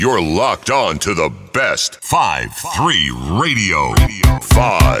You're locked on to the best 5-3 Radio.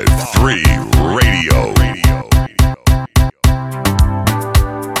 5-3 Radio.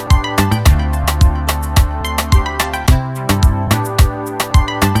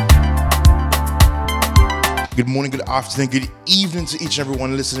 Good morning, good afternoon, good evening to each and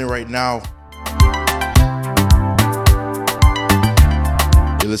everyone listening right now.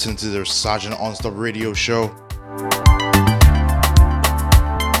 You're listening to the Sergeant On-Stop radio show.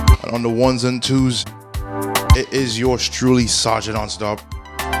 And on the ones and twos, it is yours truly, Sergeant On-Stop.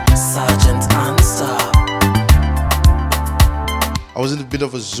 Sergeant On-Stop. I was in a bit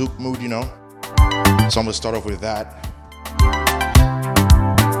of a Zouk mood, you know. So I'm going to start off with that.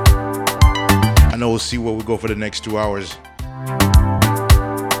 I know we'll see where we go for the next 2 hours.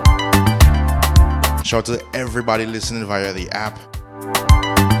 Shout out to everybody listening via the app.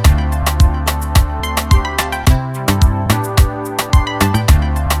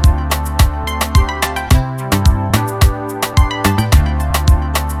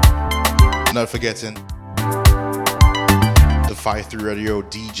 Not forgetting the 5-3 Radio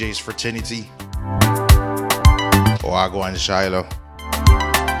DJs Fraternity, Oago and Shiloh.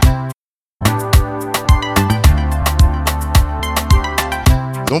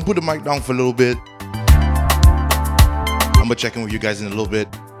 Don't put the mic down for a little bit. I'm gonna check in with you guys in a little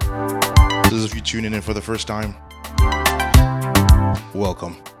bit. This is if you're tuning in for the first time.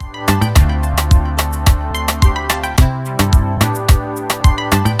 Welcome.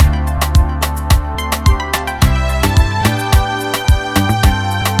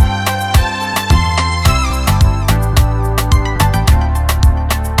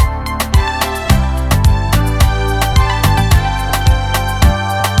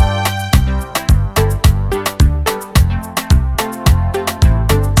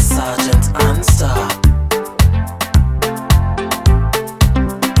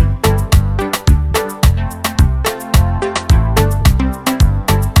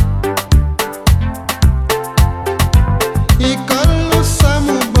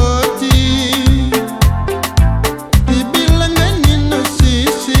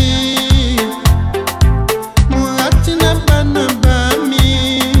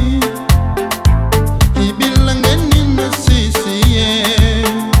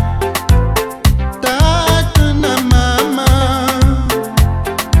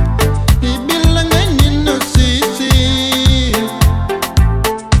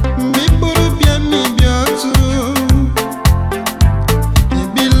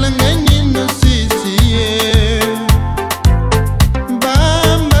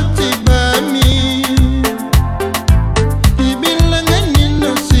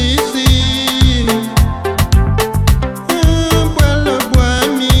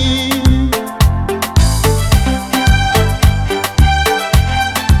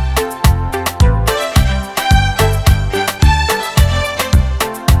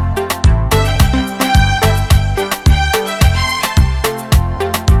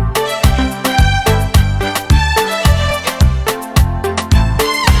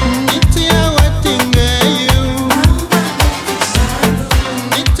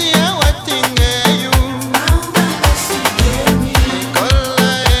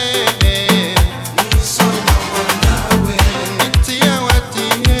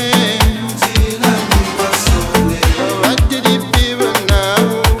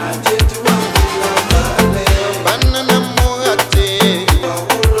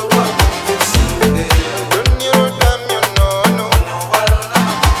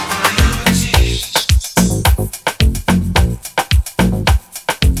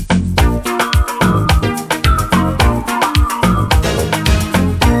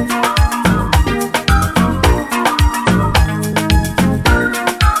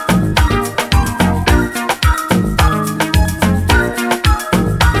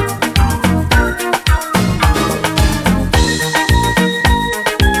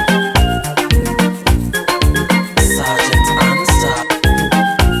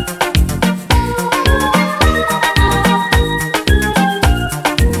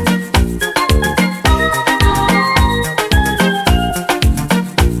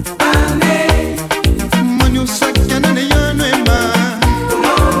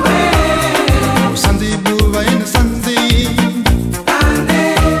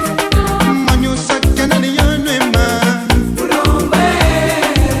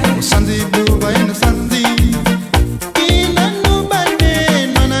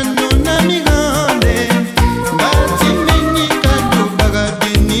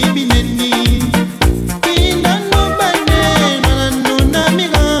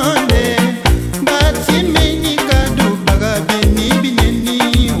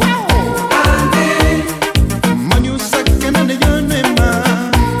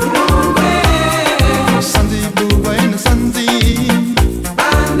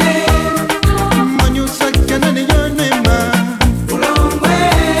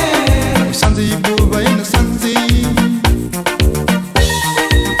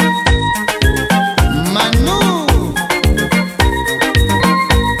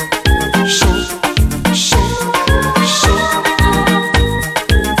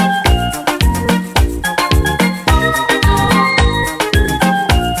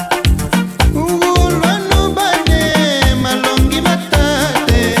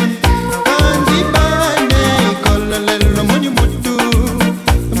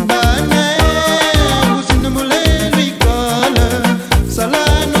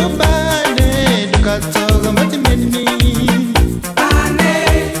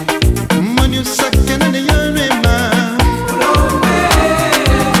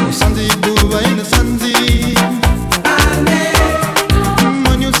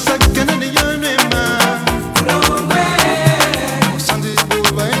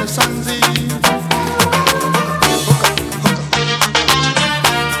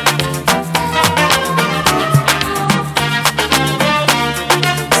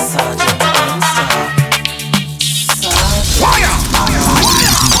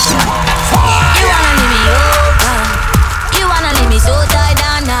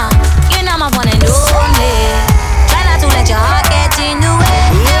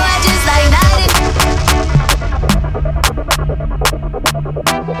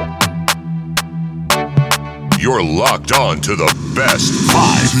 locked on to the best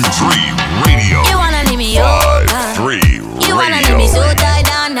 5-3 radio. You wanna leave me 5-3 radio. You wanna leave me so tied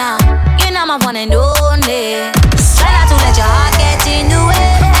down now. You know my one and only. Try not to let your heart get in the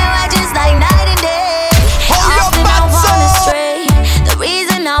way. And I just like night and day. Often I wanna stray. The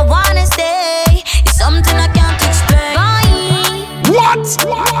reason I wanna stay is something I can't explain. What?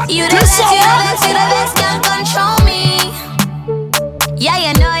 You the best, you the best, you the best, can't control me. Yeah,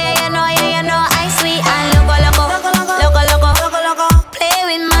 you know, I sweet and loco. Play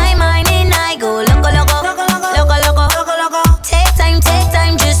with my mind and I go loco. Take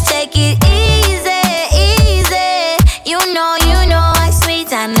time, just take it easy. You know, I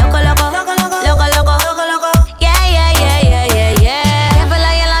sweet and loco. Yeah. Can't feel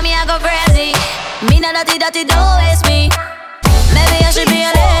like you love me, I go crazy. Me not dirty, don't waste me. Maybe I should be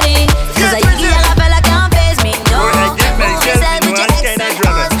a lady. Cause I give you a fella can't face me. No, say with your ex and us.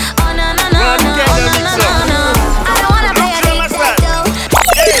 Oh no. I don't wanna play a game like that.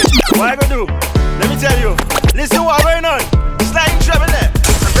 Hey, what I gonna do? Let me tell you. Listen what's going on. It's like trouble there.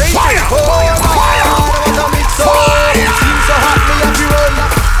 Fire! Seems so hot, me have to run.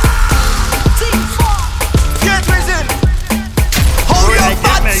 Get prison. Hold your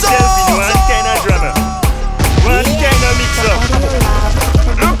fat soul. One kind of drama. One kind of mix up.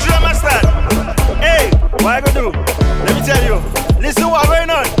 Look drama start. Hey, what I gonna do? Let me tell you. Listen what's going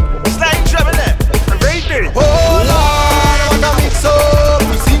on. It's like trouble there. Right there. Oh Lord, what a mix up.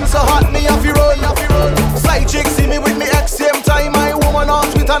 We seem so hot, me have to run. Side chick see me with me ex, same time my woman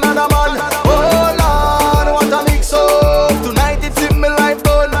out with another man. Oh Lord, what a mix up. Tonight it's in me life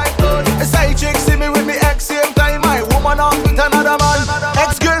done. Side chick see me with me ex, same time my woman out with another man.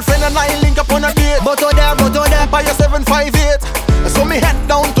 Ex-girlfriend and I link up on a date. Moto there, by a 758. So me head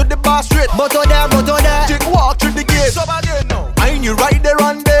down to the bar straight. Moto there. Chick walk through the gate. I knew right there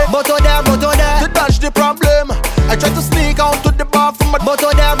on there. Moto there. To dodge the problem, I tried to sneak out to the bar from a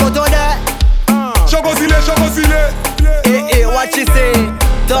moto there. Chocosile. Hey, what you say?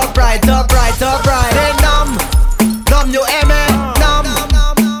 Top right. Say nom you aimé.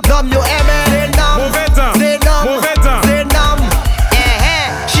 Nom you aimé. Say Mauvais temps. Say nom.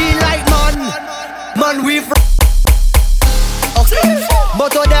 She like man we okay.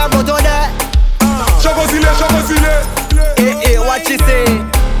 Moto there. Chocosile. Hey, what you say?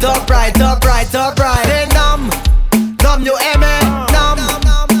 Top right. Say nom you aimé.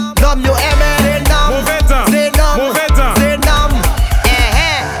 Nom you aimé. Say nom. Mauvais temps. Say nom.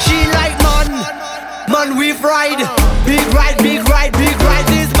 She like man we ride. Big ride this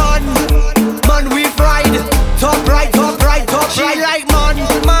man we ride. Top right. She like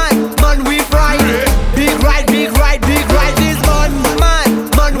man we ride. Big ride this man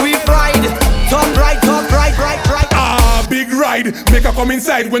we ride. Top right. Ah, big ride. Make her come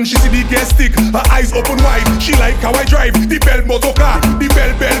inside when she see the gas stick. Her eyes open wide. She like how I drive the bell motorcar. The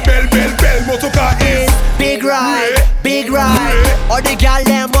bell motorcar is big ride. All the gal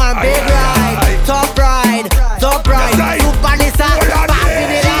them want big ride. Top ride. Super Nissan.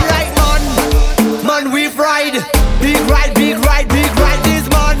 She like man we ride. Big ride this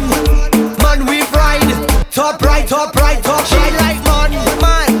man we ride. Top right. She like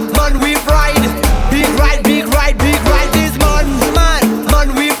man we ride. Big ride this man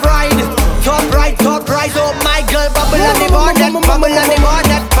we ride. Top right. Oh my girl, bubble on the bonnet,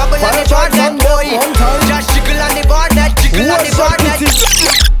 boy. Just jiggle on the bonnet.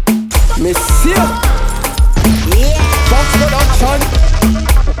 Monsieur. Fox Production.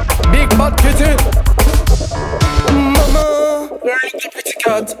 Big Bad Kitty. Mama, look the pretty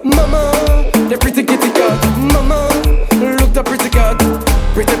cat. Mama, the pretty kitty cat. Mama, look the pretty cat.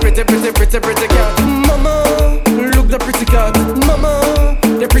 Pretty cat. Mama, look the pretty cat. Mama,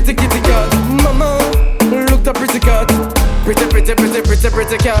 the pretty kitty cat. Mama, look the pretty cat.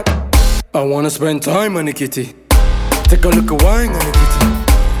 Pretty cat. I wanna spend time on the kitty. Take a look at wine on the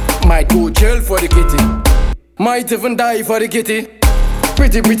kitty. Might go jail for the kitty. Might even die for the kitty.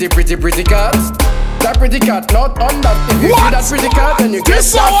 Pretty cat. That pretty cat not on that. If you see that pretty cat then you get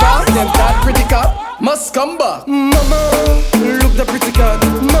that cat, then that pretty cat must come back. Mama, look the pretty cat.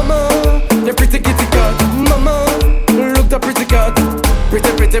 Mama, the pretty kitty cat. Mama, look the pretty cat.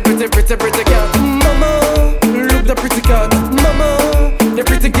 Pretty cat. Mama, look the pretty cat. Mama, the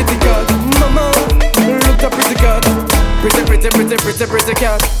pretty kitty cat. Mama, look the pretty cat. Pretty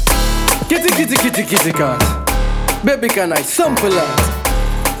cat. Kitty cat. Baby, can I sample that?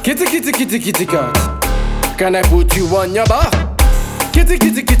 Kitty cat. Can I put you on your back? Kitty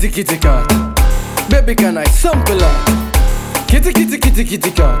cat. Baby, can I sample that? Kitty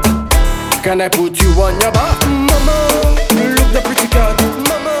cat. Can I put you on your back? Mama, look the pretty cat.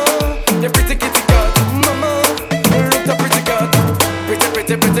 Mama, the pretty kitty cat. Mama,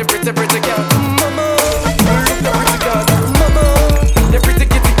 pretty, pretty, pretty, pretty cat. Mama, look the pretty cat. Mama, the pretty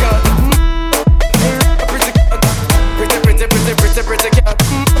kitty cat. Pretty cat, pretty, pretty, pretty, pretty, pretty cat.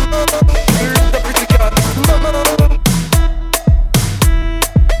 Mama, look the pretty cat. Mama.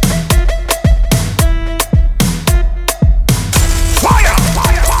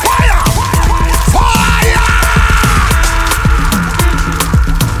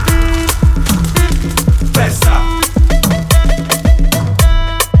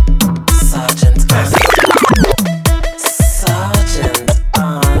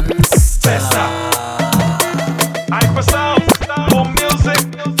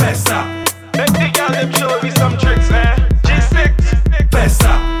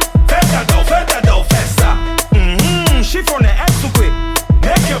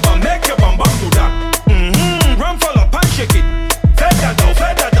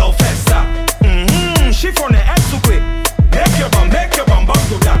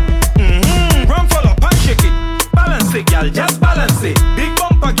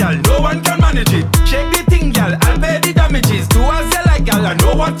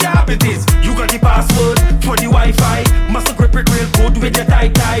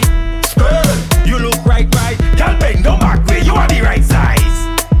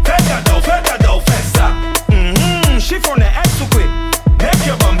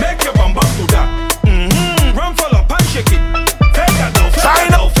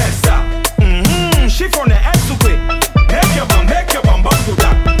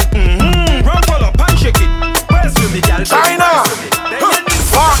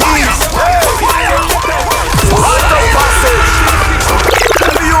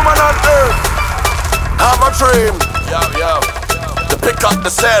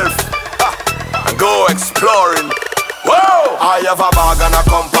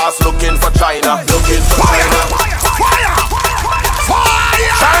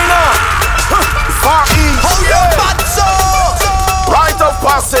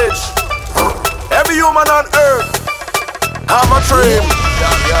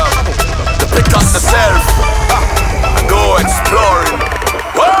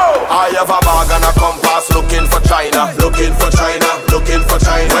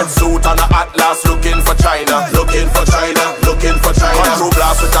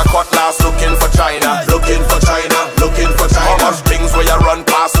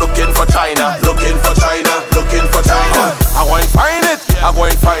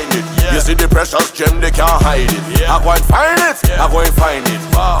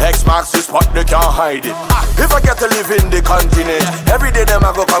 If I get to live in the continent, every day them a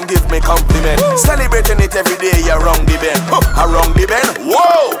go come give me compliment. Celebrating it every day around the bend. Around the bend,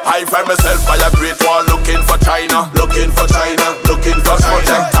 whoa! I find myself by a great wall looking for China. Looking for China, looking for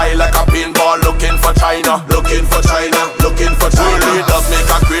projectile like a pinball. Looking for China, looking for China, looking for China. World leaders make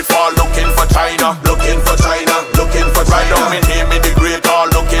a great wall looking for China. Looking for China, looking for China. Right down in here me the great wall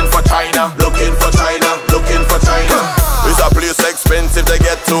looking for China. Looking for China, looking for China. It's a place expensive to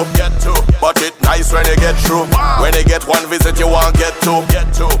get to, but it nice when you get through. When you get one visit you won't get to,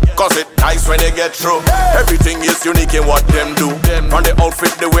 cause it nice when you get through. Everything is unique in what them do. From the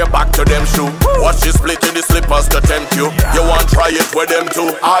outfit the way back to them shoe. Watch you split in the slippers to tempt you. You want try it with them too.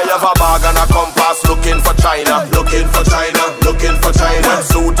 I have a bag and a compass looking for China. Looking for China, looking for China. With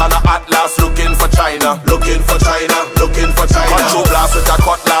suit and a atlas looking for China. Looking for China, looking for China. Control blast with a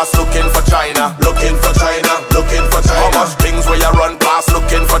cutlass looking for China. Looking for China, looking for China. How much things where you run past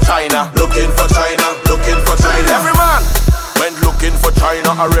looking for China. Looking for China, looking for China. Every man went looking for China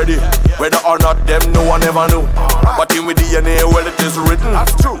already. Whether or not them, no one ever knew. But in with DNA, well it is written.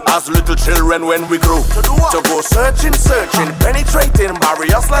 As little children when we grew. To go searching, penetrating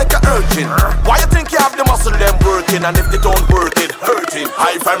barriers like an urchin. Why you think you have the muscle them working, and if they don't work it hurting?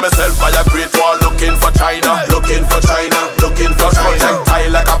 I find myself by a great wall looking for China. Looking for China, looking for China.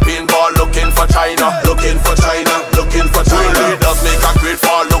 Projectile like a pinball looking for China. Looking for China, looking for China. World leaders make a great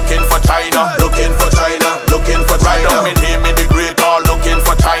wall looking for China. Looking for China, looking for China. Right down in here me the great wall looking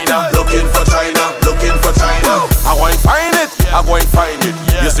for China. Looking for China, looking for China. I go and find it, I go and find it.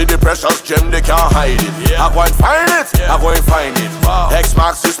 You see the precious gem, they can't hide it. I go and find it, I go and find it. X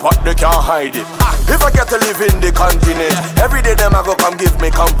marks the spot, they can't hide it. If I get to live in the continent, every day them I go come give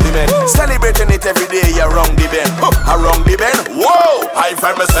me compliment. Celebrating it every day around the bend. Around the bend, whoa! I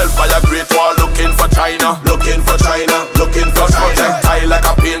find myself by a great wall looking for China. Looking for China, looking for China. Projectile like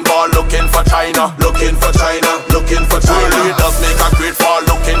a pinball looking for China. Looking for China, looking for China. World leaders make a great wall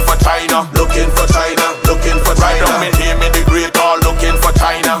looking for China. Looking for China, looking for China. Right down in here me the great wall looking for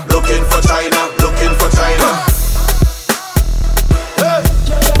China. Looking for China, looking for China.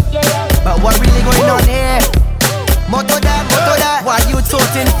 But what really going on here? Moto that, why you so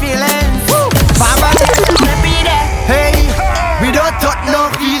touching feelings. Mama, repeat it. Hey, we don't touch no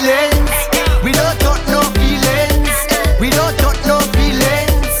feelings. We don't touch no feelings. We don't touch no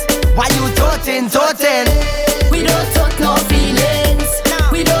feelings. Why you touching? We don't touch no feelings.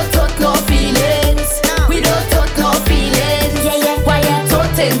 We don't touch no feelings. We don't touch no feelings. Why you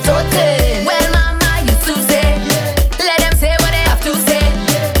touching? Well, mama used to say, let them say what they have to say.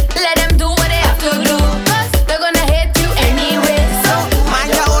 Let them do what they have to do. 'Cause they're gonna hate you anyway. So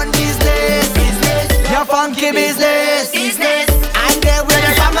mind your own business. Your funky business. And there with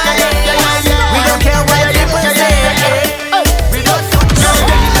the family. We don't care what people say. We don't touch no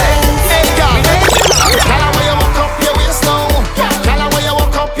feelings. Tell her where you walk up your waist now. Tell her where you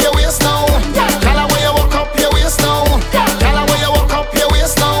walk up your waist now. Tell her where you walk up your waist now. Tell her where you walk up your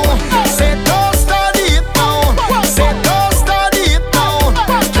waist now. Say don't study it now. Say don't study it now.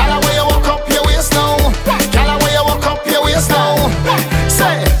 Tell her where you walk up your waist now. Tell her where you walk up your waist now.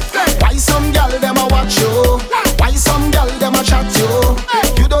 Say why some gal them a watch you? Why some gal them a chat you?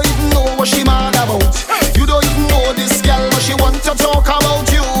 You don't even know what she mad about. You don't even know this gal what she want to talk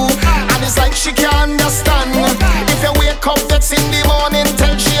about you. And it's like she can't understand. If you wake up that's in the morning,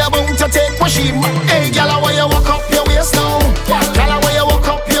 tell she about to take what she. Hey, gal, where you walk up your waist now? Gal, where you walk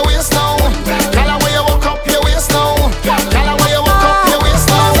up your waist now? Gal, where you walk up your waist now? Gal, where you walk up your waist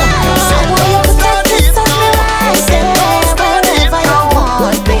now? Say don't study it now. Say don't study it now.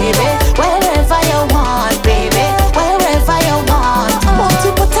 baby, wherever you want, baby, wherever you want. Won't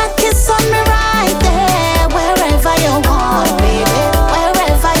you put a kiss on me right there? Wherever you want, baby,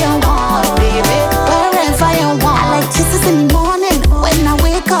 wherever you want, baby, wherever you want. I like kisses in the morning when I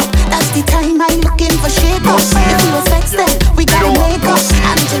wake up. That's the time I'm looking for shake up. If you affect them, we gotta make up.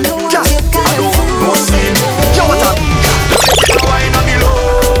 And you know what you gotta do. Yo, what's up? Wine on the low.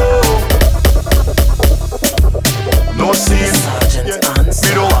 No scene. Me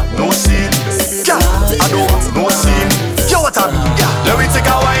don't want no scene. I don't want no scene. Yo, what's up? Let me take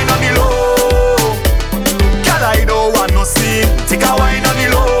a wine on the low. Girl, I don't want no scene. Take a wine on the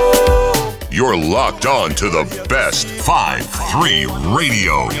low. You're locked on to the best 5-3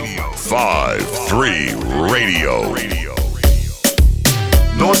 Radio. 5-3 Radio.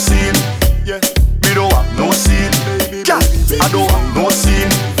 No scene. Me don't want no scene. I don't want no scene.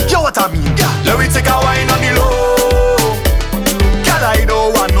 Yo, what I mean? Let me take a wine on the low. Girl, I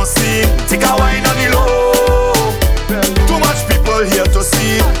don't want no scene. Take a wine on the low. Too much people here to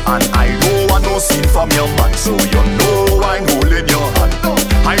see, and I don't want no scene from your man. So you know I'm holding your hand.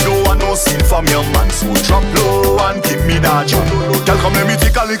 I don't want no scene from your man. So drop low and give me that jam. Girl, come let me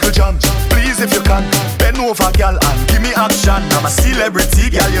take a little jam. Please, if you can, bend over, girl, and give me action. I'm a celebrity,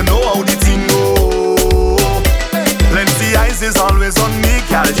 girl. You know how the thing go. Plenty eyes is always on me,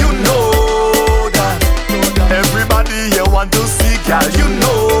 girl. You know that. Everybody here want to see, girl. You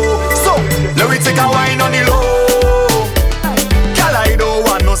know. So let me take a wine on the low. Girl, I don't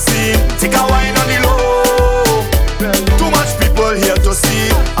want no scene. Take a wine on the low. Too much people here to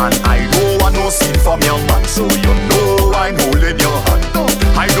see, and I don't want no scene from your man. So you know I'm holding your hand.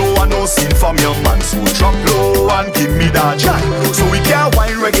 I don't want no scene from your man. So drop low and give me that jam. So we can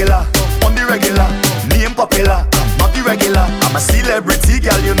wine regular, on the regular, name popular. Not the regular, I'm a celebrity,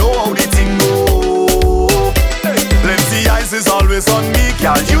 girl, you know how the thing go. Plenty eyes is always on me,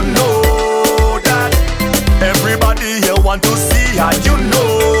 girl, you know that. Everybody here want to see, and you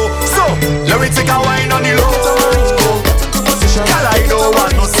know. So, let me take a wine on the low. Girl, I don't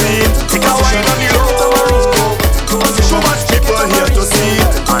want no scene. Take a wine on the low. Too much people here to see,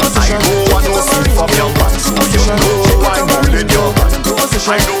 and I don't want no scene from your man. So you know I'm holding your hand.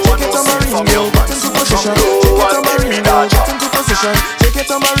 I don't want no scene from your man. From low and give me that jam. Take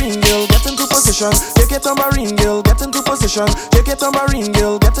it on marine girl, get into position. Take it on marine girl, get into position. Take it on marine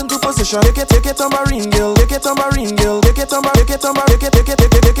girl, get into position. Take it on marine girl, take it on marine girl, take it on marine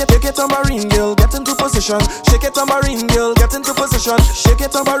girl, get into position. Shake it on marine girl, get into position. Shake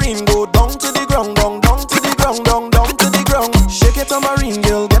it on marine, go down to the ground, down to the ground, down to the ground. Shake it on marine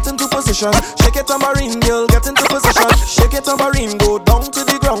girl, get into position. Shake it on marine girl, get into position. Shake it on marine, go down to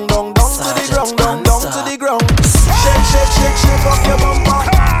the ground, down to the ground, down to the ground. Shake, shake, shake, shake up your bumper.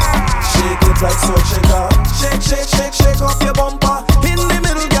 Shake it like so shaker. Shake, shake, shake, shake up your bumper. In the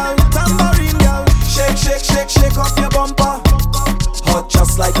middle, girl, tambourine, girl. Shake, shake, shake, shake up your bumper. Hot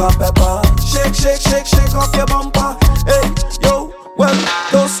just like a pepper. Shake, shake, shake, shake up your bumper. Hey, yo, well,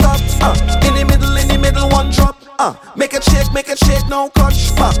 don't stop. In the middle, one drop. Make it shake, no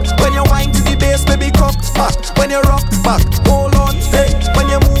clutch. When you wind to the bass, baby, cock back. When you rock back, hold on. Hey, when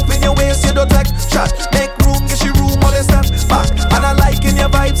you move in your waist, you don't take shot. Make room, get your room, all the step back. And I like in your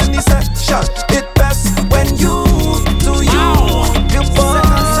vibes in the set shot. It best when you do you. You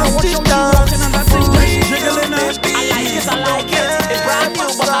fun.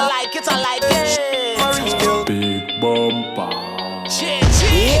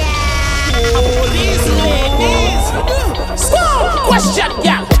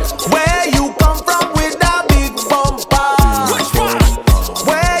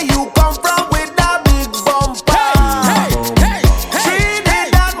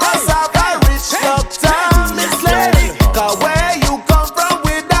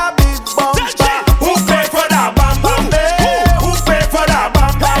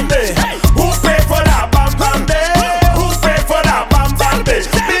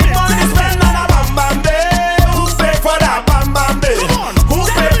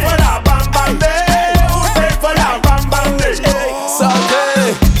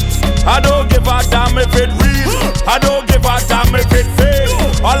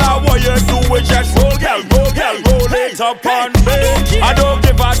 up on me. I don't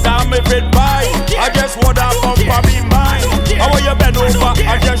give a damn if it mine. I just wanna bumper be mine. I want you bend over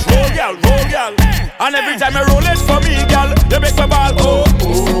and just roll, girl, roll, girl. And every time you roll it for me, girl, you make my ball, oh.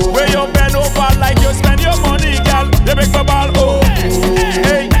 Where you bend over like you spend your money, girl, you make my ball, oh.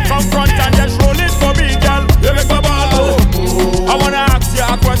 Hey, come front and just roll it for me, girl, you make my ball, oh. I wanna ask you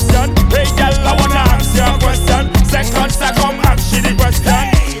a question, hey, girl, I wanna ask you a question. Second, ask you the question.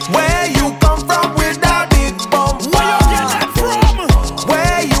 Where you come from with that big bumper? Where you get that from?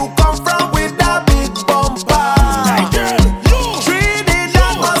 Where you come from with that big bumper? Hey, girl, you.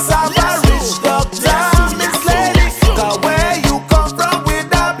 Trinidad must have a rich doctor, Miss Lady. Cause where you come from with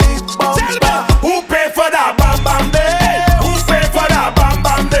that big bumper? Who pay for that bam bam day? Who pay for that bam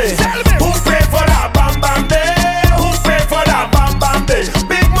bam day? Who pay for that bam bam day? Who pay for that bam bam day?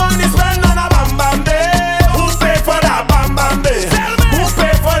 Big money spent on a bam bam day. Who pay for that bam bam day? Who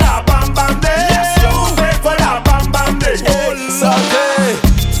pay for that bam bam day? Who pay for that bam bam day? Sunday.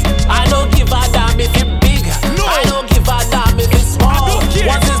 I don't give a damn if it's big. No. I don't give a damn if it's small. I don't care.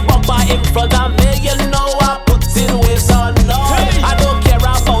 Once it's bumper in front of me, you know I put it with on no. Hey. I don't care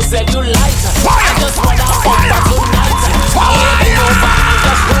about cellulite. I just wanna bumper tonight. Moving over and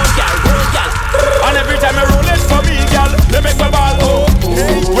just roll, girl, roll, girl. And every time I roll it for me, girl, you make my ball, oh.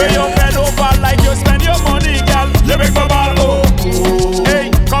 Where you bend over like you spend your money, girl, you make my ball, oh.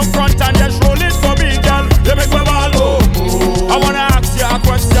 Hey, come front and just roll it for me, girl, you make my ball, oh. I wanna ask you a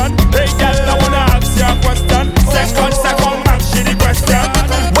question, hey, girl, I wanna ask you a question. Second, ask you the question.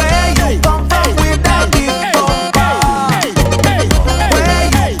 Where you come from with that big bumper? Where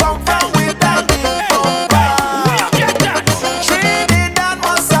you come from with that big bumper? Where you get that? Trinidad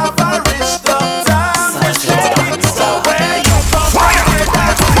must have a rich doctor, Miss Lady. So where you come from with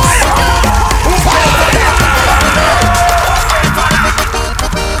that big bumper?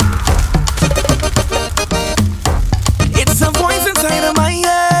 It's a voice inside of my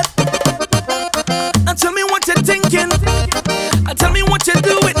head. Now tell me what you're thinking. Tell me what you're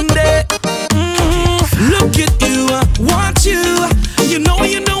doing there. Look at you, watch you. You know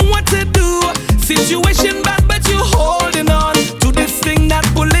what to do. Situation bad, but you holding on to this thing that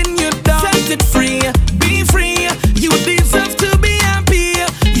pulling you down. Set it free, be free. You deserve to be happy.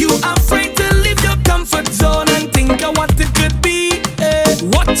 You afraid to leave your comfort zone and think of what it could be.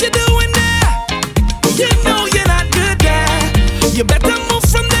 What you doing there? You know you're not good there. You better move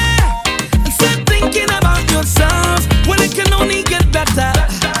from there and start thinking about yourself. Well, it can only get better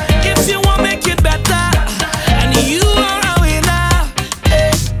if you want make it better. And you are a winner.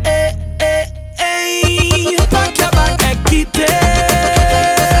 Pack your bag and keep it.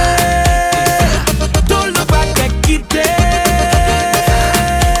 Don't look back and keep it.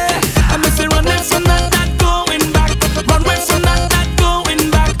 I'm missing running from that, not going back. Run away from that, not going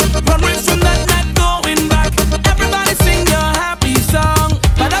back. Run away from that, not going back. Everybody sing your happy song.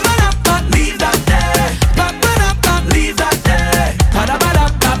 Ba-da-ba-da-ba, leave that there. Ba-ba-da-ba, leave that there.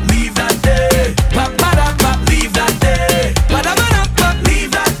 Ba-da-ba-da-ba, leave that there. Ba-ba-da-ba, leave that there. Ba-da-ba-da-ba,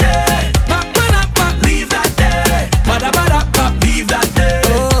 leave that there. Ba-ba-da-ba, leave that there. Ba-da-ba-da-ba, leave that there.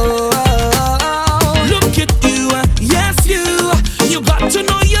 Look at you, yes you. You got to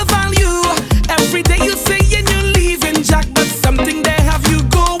know your value. Every day you say and you're leaving, Jack, but something they have you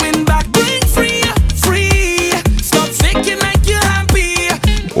going back. Break free, free. Stop faking like you're happy.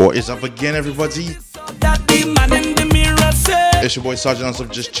 What is up again, everybody? That the man in the mirror said, It's your boy Sergeant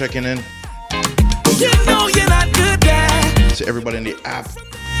Unstuff just checking in. you know you're not good there. To everybody in the app,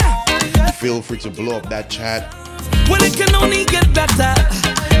 feel free to blow up that chat. Well, it can only get better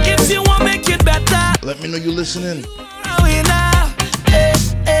if you want make it better. Let me know you listening.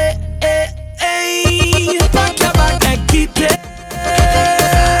 Pack your bag and keep it.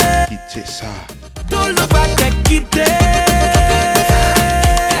 Kitesa. Don't look back and keep it.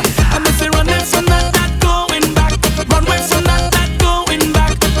 I'm missing running from that, not going back. Run away from that, not going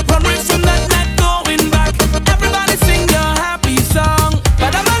back. Run away from that, not going back. Everybody sing your happy song.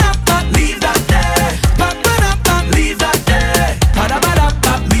 Ba-da-ba-da-ba, leave that there. Ba-ba-da-ba, leave that there.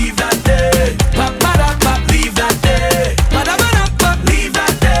 Ba-da-ba-da-ba, leave that there. Ba-ba-da-ba, leave that there. Ba-da-ba-da-ba, leave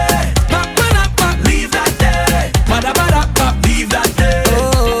that there. Ba-ba-da-ba, leave that there. Ba-da-ba-da-ba, leave that there.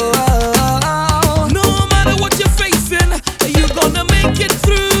 No matter what you're facing,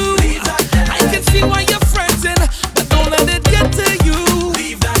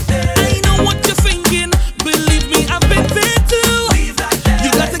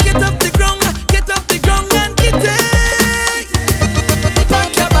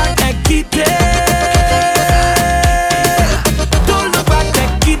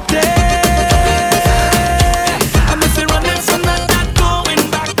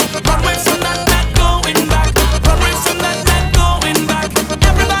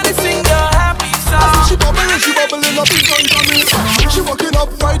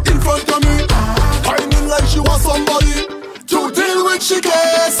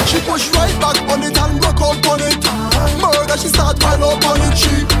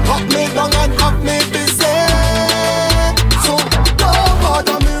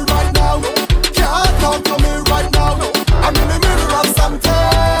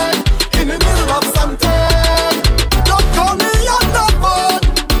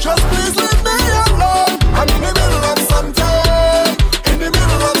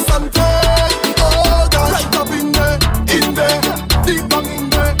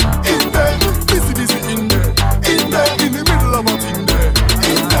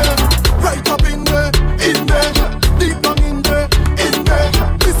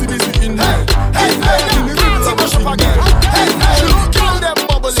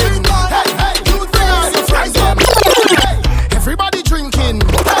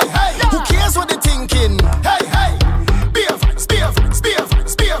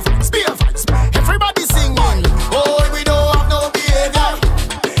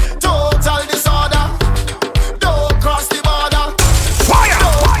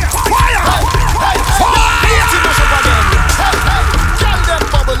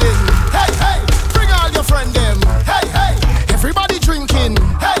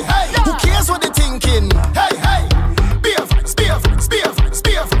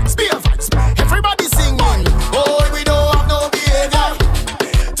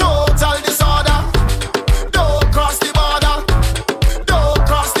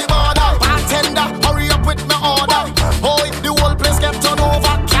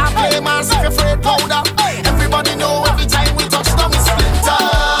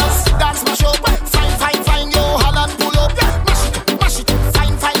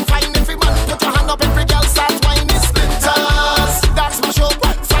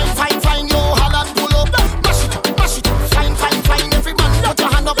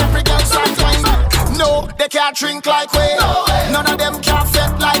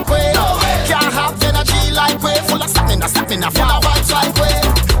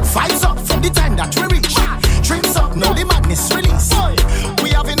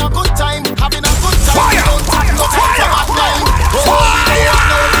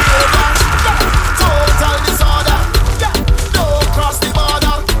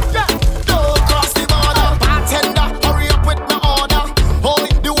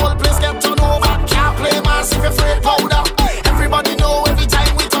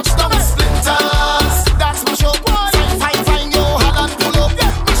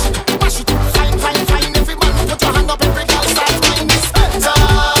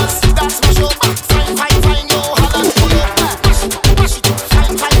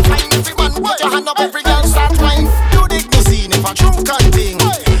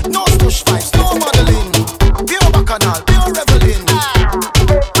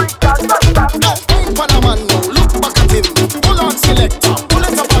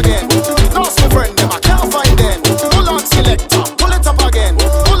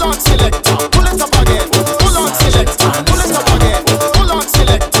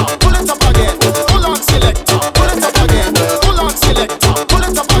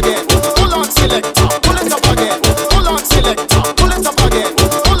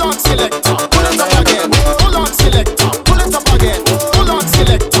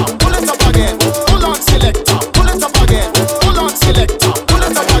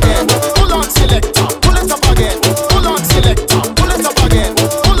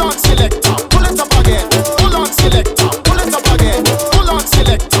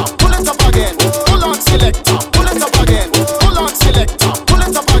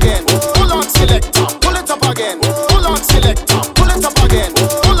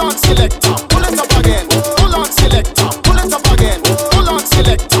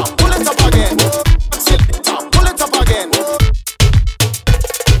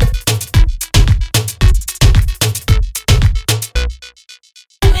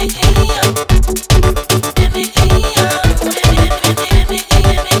 Sergeant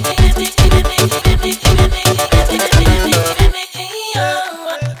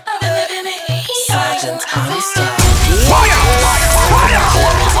Alistair.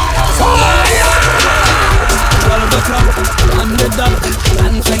 Roll the club, and the duck,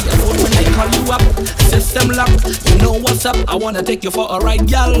 and take your foot when they call you up. System lock, you know what's up. I wanna take you for a ride,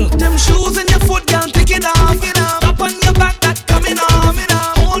 gal. Them shoes in your foot, gal, take it off. Up on your back, that coming off.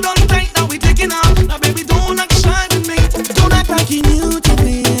 Hold on tight, now we taking off. Now baby, don't act shy with me. Don't act like you new to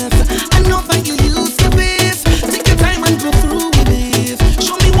this. I know that you used to this. Take your time and go through with this.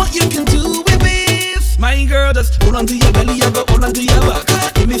 Show me what you can do with this. My girl, just hold on to your belly, I go hold on to your back.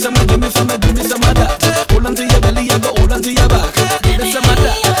 Give me some, give me some, give me some of that. Hold on to your belly, I go hold on to your back. Give me some of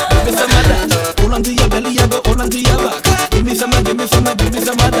that, give me some of that. Hold on to your belly, I go hold on to your back. Give me some, give me some, give me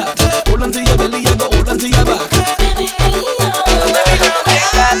some of that. Hold on to your belly, I go hold on to your back.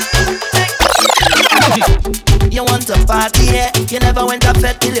 You want to party, yeah? You never went to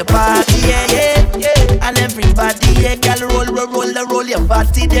fed till you party, yeah, yeah, yeah. And everybody, yeah, girl, roll your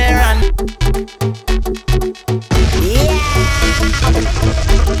body there and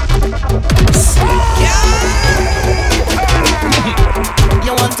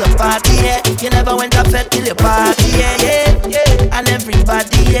you want to party, yeah? You never went to fed till you party, yeah, yeah, yeah. And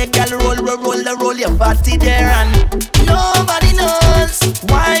everybody, yeah, girl, roll your body there and nobody knows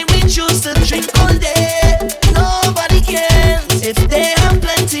why we choose to drink all day. Nobody cares if they have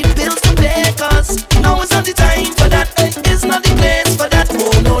plenty bills to pay, cause now it's not the time for that, it's not the place for that.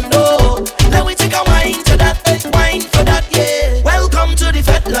 Oh no, no, let me take a wine to that, wine for that, yeah. Welcome to the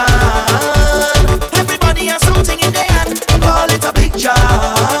fat land. Everybody has something in their hand, call it a big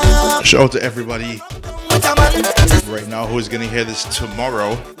job. Shout out to everybody right now who is gonna hear this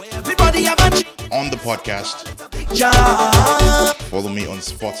tomorrow on the podcast. Follow me on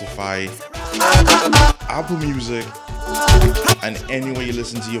Spotify, Apple Music, and anywhere you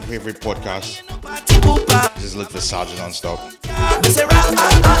listen to your favorite podcast. Just look for Sergeant Nonstop.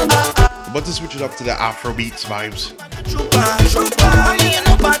 But to switch it up to the Afrobeats vibes.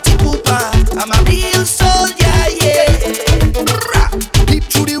 I'm a real soldier, yeah. Peep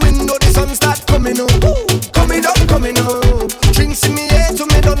through the window, the sun start coming up, coming up, coming up. Drinks in me head, so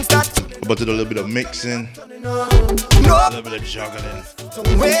me don't start. About to do a little bit of mixing, a little bit of juggling.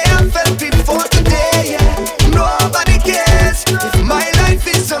 Where I felt before today, yeah. Nobody cares if my life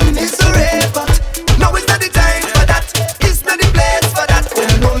is a misery, but now it's not the time for that. It's not the place for that. Oh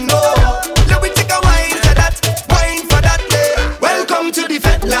no, no, let me take a wine to that, wine for that, yeah. Welcome to the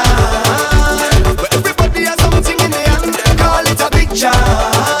fat land, where everybody has something in their hand, call it a big job.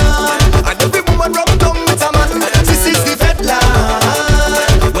 And every woman rub down with a man. This is the fat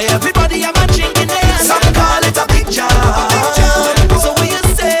land, where everybody have a drink in their hand. Some call it a big job. So we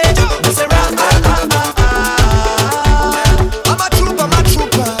say, I'm a trooper, I'm a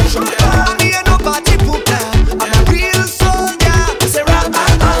trooper. I'm here no party pooper. I'm a real soldier. Say I'm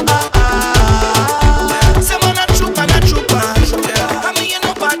a trooper, I'm a trooper. I'm here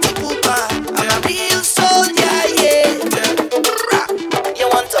no party pooper. I'm a real soldier, yeah. You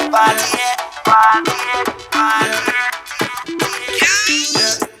want to party, yeah? Party, party.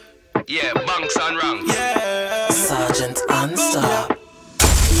 Yeah, bunks and wrong. Yeah. Sergeant Unstop.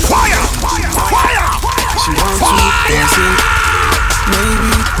 Fire, fire, fire. She wants to dance it,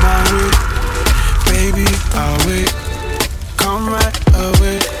 maybe my way, baby I'll wait, come right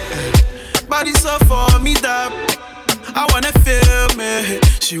away. Body so for me that I wanna feel me.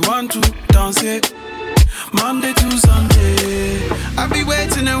 She want to dance it, Monday to Sunday. I be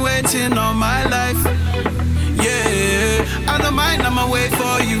waiting and waiting all my life. Yeah, I don't mind, I'ma wait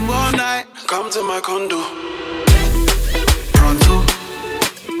for you all night. Come to my condo, pronto.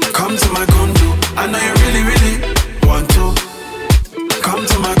 Come to my condo. I know you really, really want to. Come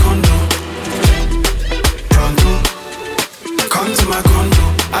to my condo, pronto. Come to my condo.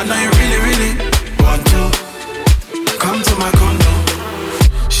 I know you really, really want to. Come to my condo.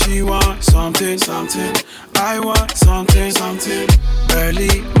 She wants something, something. I want something, something.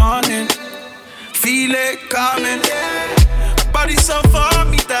 Early morning, feel it coming. Body so for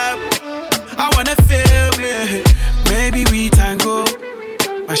me that I wanna feel it. Maybe we tango.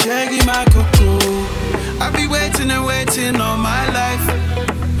 My shaggy, my cuckoo. I be waiting and waiting all my life.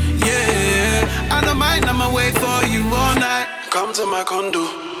 Yeah, I don't mind, I'ma wait for you all night. Come to my condo.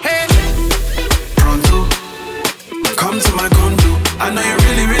 Hey, pronto. Come to my condo. I know you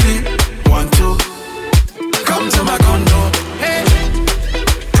really, really want to. Come to my condo. Hey,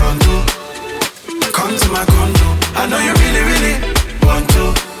 pronto. Come to my condo. I know you really, really want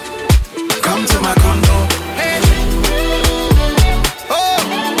to. Come to my condo. Hey.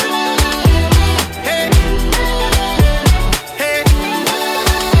 Oh.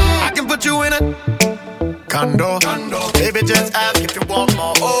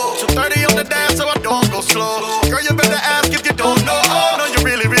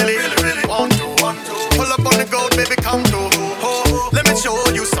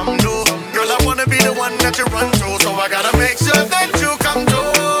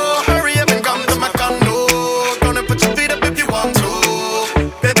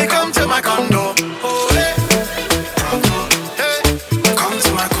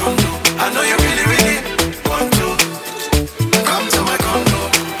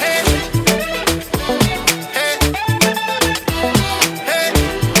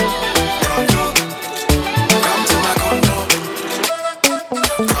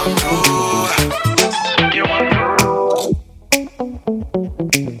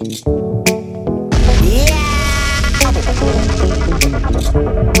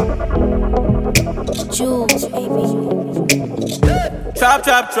 Jules, baby. Trap,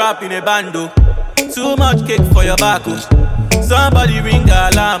 trap, trap in a bando. Too much cake for your back. Somebody ring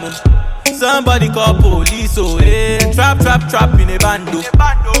alarm. Somebody call police. Oh, hey. Trap, trap, trap in a bando.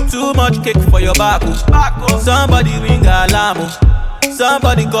 Too much cake for your back. Somebody ring alarm.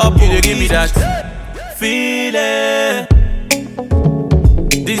 Somebody call police. You give me that feeling.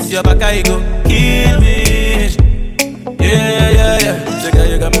 This your back, I go kill me. Yeah, yeah, yeah.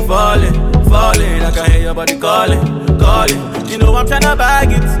 Say, you got me falling, falling. I can hear your body calling, calling. You know I'm tryna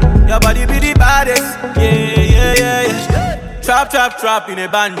bag it. Your body be the baddest. Yeah, yeah, yeah, yeah. Trap, trap, trap in a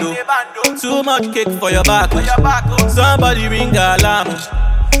bando. Too much cake for your back. Somebody ring alarm.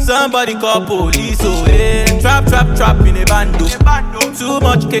 Somebody call police. Oh, yeah. Trap, trap, trap in a bando. Too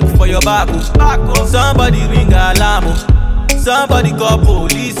much cake for your back. Somebody ring alarm. Somebody call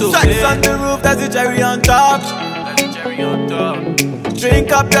police. Oh, yeah. On the roof, there's a cherry on top.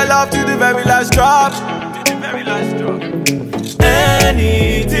 Drink up your love to the very last drop.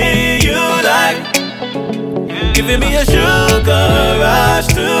 Anything you like. Giving me a sugar rush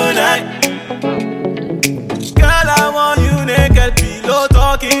tonight. Girl, I want you naked below,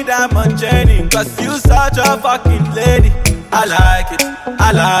 talking that much any. Cause you such a fucking lady. I like it,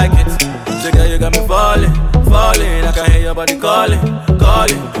 I like it. So girl, you got me falling, falling. I can hear your body calling,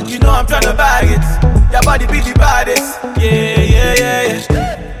 calling. You know I'm tryna bag it. Your body be the baddest. Yeah, yeah, yeah,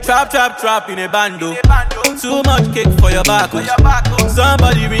 yeah. Trap, trap, trap in a bando. Too much cake for your back.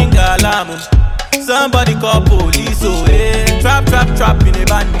 Somebody ring alarm. Somebody call police. Oh, yeah. Trap, trap, trap in a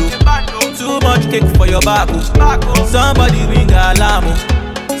bando. Too much cake for your back. Somebody ring alarm.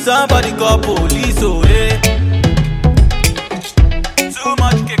 Somebody call police. Oh, yeah. Too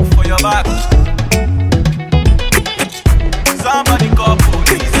much cake for your back. Somebody call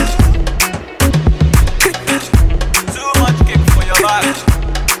police. Too much cake for your back.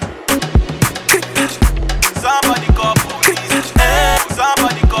 Somebody call police.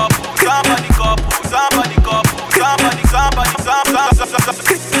 Somebody call police. Somebody call police. Somebody call police. Somebody.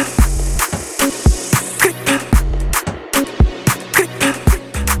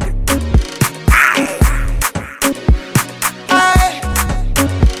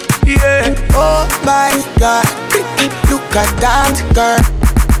 Yeah. Oh my God, look at that girl.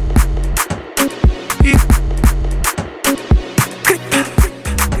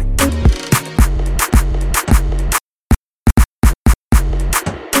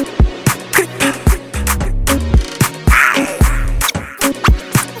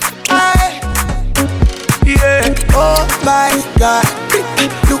 My God,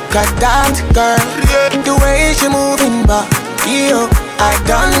 look at that girl. The way she moving back, yo, I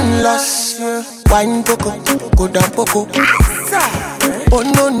done lost. Wine poco, go down poco. Oh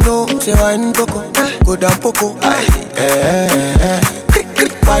no no, say wine poco, go down poco.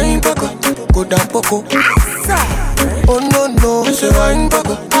 Wine poco, go down poco. Oh no no, say wine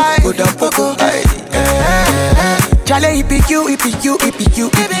poco, go down poco. Chale, EPQ,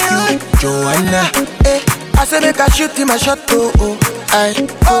 Joanna, I say make a shoot in my shot, oh, I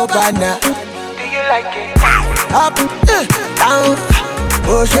go banana. Do you like it? Up, down,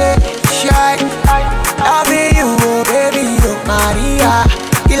 oh shit, shy. Loving you, oh baby, oh Maria,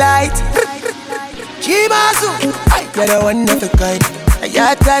 delight. Chimazu, you're the one of a kind.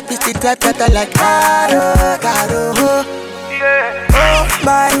 Your type is the type that I like. Caro, oh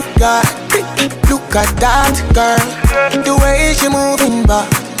my God, look at that girl. The way she moving back,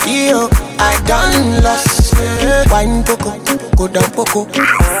 yo, I done lost. Wine poco, go down poco.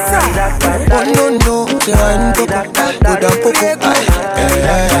 Oh no no, say wine poco, go down poco.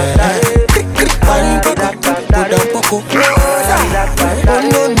 Wine poco, go down poco. Oh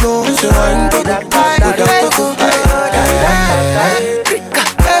no no, say wine poco, go down poco.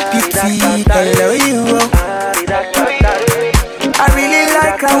 Pipsy, I love you. I really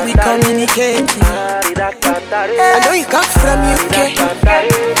like how we communicate. I know you come from UK,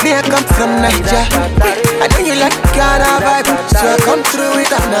 me I come from Niger. I know you like Ghana vibe, so I come through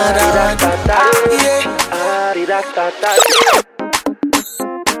with another one. Yeah.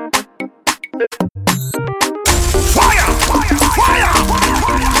 Fire! Fire!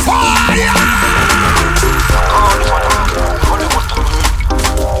 Fire!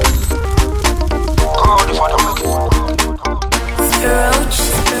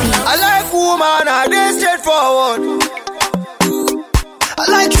 I like woman, I dey straightforward. I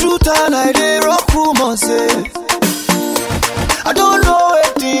like truth and I dey rock rumors. I don't know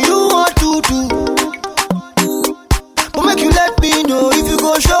what you want to do, but make you let me know if you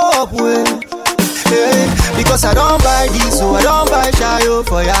go show up well. Because I don't buy this, so I don't buy Shayo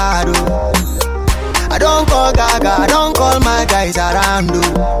for Yado. I don't call Gaga, I don't call my guys around.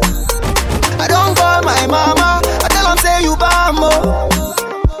 I don't call my mama. I tell them say you bambo.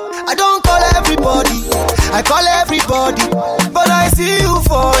 I don't call everybody, I call everybody. But I see you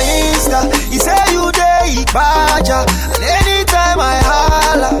for Insta. You say you day Baja. And anytime I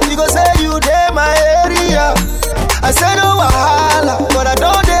holla, you go say you day my area. I say no wahala, but I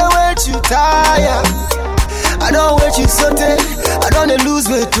don't dare wait you tire. I don't wait you sote, I don't lose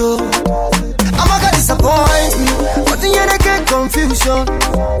weight too. I'm not gonna disappoint me, but then you get confusion.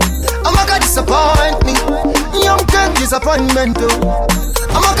 I'm not gonna disappoint me, you get disappointment too.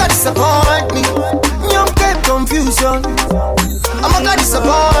 I'm not gonna disappoint me, you get confusion. I'm not gonna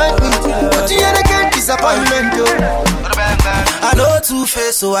disappoint me, but you get disappointment too. I know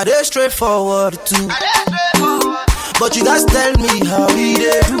two-face, so I dey straightforward too. But you guys tell me how we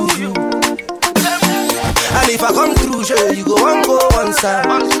dey do you. And if I come through, sure, you go one side.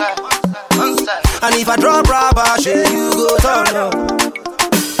 And if I drop rubber, sure, you go turn up.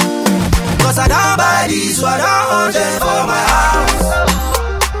 Cause I don't buy these, so I don't want them for my house.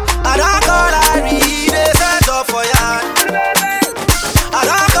 I don't call Irene, they set up for ya. I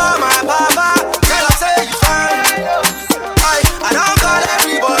don't call my papa, tell her say you fine. I don't call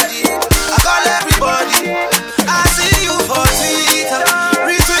everybody, I call everybody. I see you for Twitter,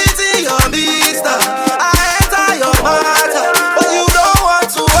 retweeting your Insta. I enter your matter, but you don't want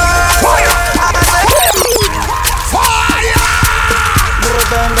to work. Fire! Fire!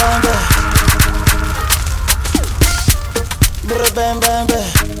 Bam bam bam. Bam bam bam.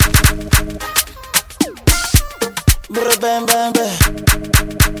 Bam bam bam.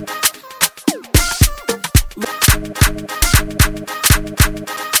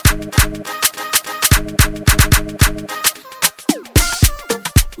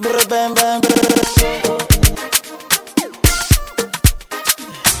 Bam bam bam.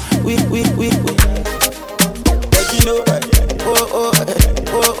 We. Like you know. Oh.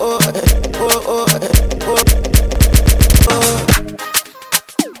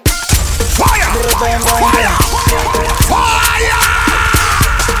 Fire! Bam bam bam. Fire!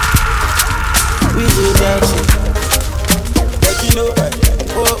 We do that. Like you know.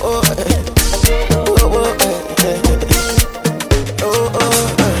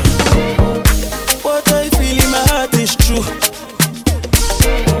 What I feel in my heart is true.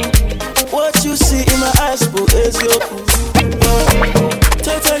 What you see in my eyes, boo, is your proof.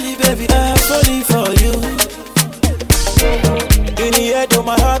 Totally, baby, I'm falling for you. In the head of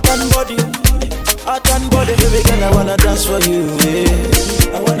my heart and body, baby girl, I wanna dance for you,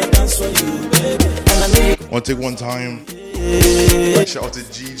 yeah. I wanna dance for you, baby. And I know you want to take one time. Shout out to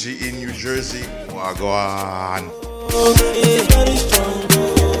Gigi in New Jersey. Wagwan. It's very strong,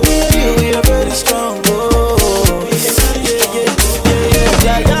 we are very strong,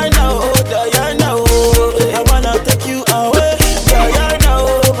 Diana, I wanna take you away. Diana,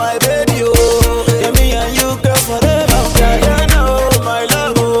 my baby, yeah, me and you, girl, forever. Diana, my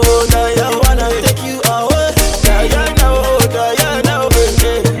love, Diana, I wanna take you away. Diana,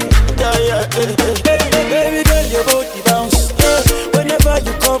 baby girl, your body bounce, whenever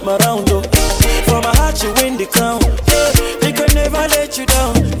you come around, from my heart you win the crown, we can never let you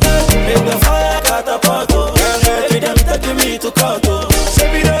down, make the fire catapult, every them taking me to court, say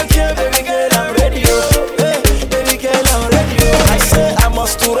we don't care, baby girl, I'm ready, baby girl, I'm ready, I say I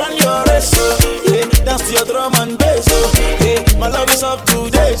must to run your race, yeah, dance to your drum and bass, yeah, my love is up to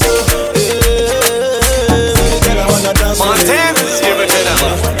date, baby girl, I wanna dance with you. Give it to them.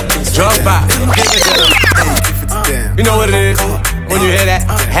 Drop by. Give it to them. You know what it is when you hear that?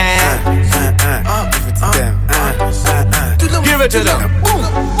 Give it to them.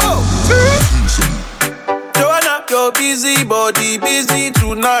 Joanna, your busy body, busy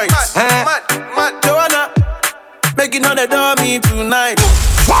tonight. Joanna, making all the dummy tonight.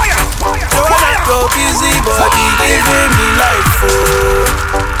 Fire! Joanna, your busy body, giving me life,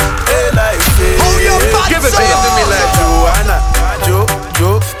 hey life, hey. Give it to them.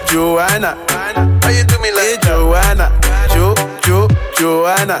 Joanna, how you do me like Joanna?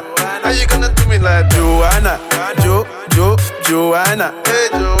 Joanna, how you gonna do me like Joanna? Joanna, hey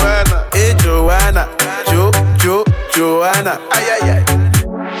Joanna, Joanna, ay.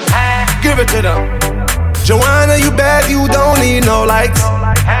 Give it to them. Joanna, you bad, you don't need no lights.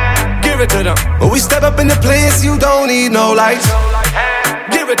 Give it to them. When we step up in the place, you don't need no lights.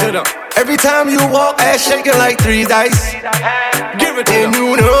 Give it to them. Every time you walk, ass shaking like 3 dice. Give it to them. And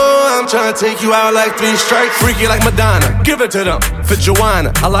you know I'm trying to take you out like 3 strikes. Freaky like Madonna. Give it to them. For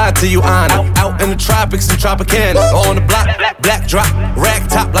Joanna, I lied to you, Anna. Out in the tropics and Tropicana. On the block, black drop, rag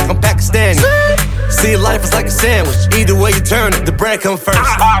top like I'm Pakistani. See, life is like a sandwich. Either way you turn it, the bread come first.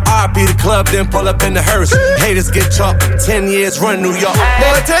 RP the club, then pull up in the hearse. Haters get chalked. 10 years running New York.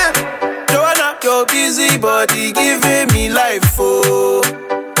 More time. Joanna, your busy body giving me life, oh.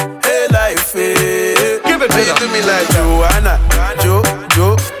 Hey, life, hey. Give it How you do me like Joanna,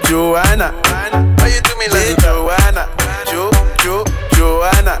 Joanna. How you do me like Joanna,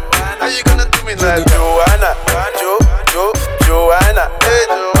 Joanna. How you gonna do me like Joanna, Joanna. Hey,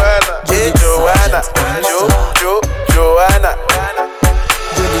 Joanna, hey, Joanna, Joanna.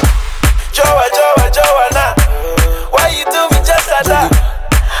 Joanna. Why you do me just like that?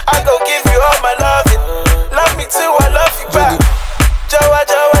 I gon' give you all my loving. Love me too, I love you back.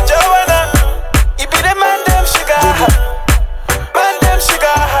 Joanna. You be the man, damn sugar. Man, damn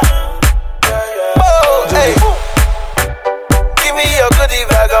sugar. Oh, hey. Give me your goodie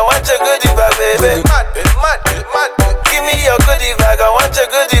bag, I want your goodie bag, baby. Give me your goodie bag, I want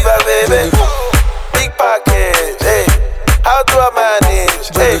your goodie bag, baby. Big package, hey. How do I manage?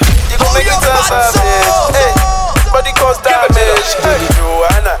 Hey, you gon' make it to savage. Hey, body cause damage. Hey,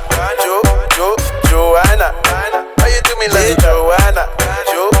 Joanna, Joanna. How you do me like Joanna,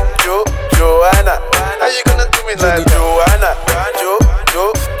 Joanna? How you gonna do me like Joanna,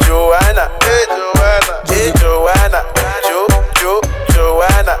 Joanna? Hey, Joanna, hey, Joanna, Joanna,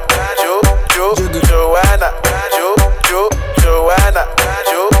 Joanna, Joanna, Joanna.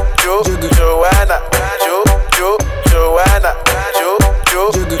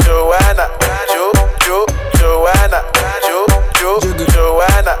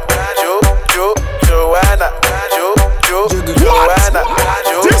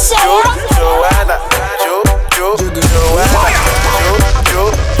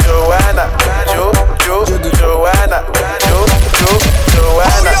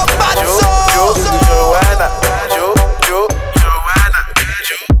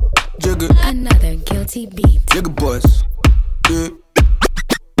 Another guilty beat. Jigger boys, yeah.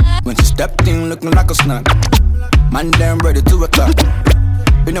 When she stepped in looking like a snack, man damn ready to attack.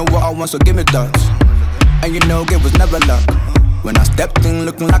 You know what I want, so give me that. And you know it was never luck. When I stepped in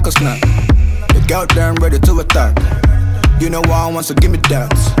looking like a snack, the girl damn ready to attack. You know what I want, so give me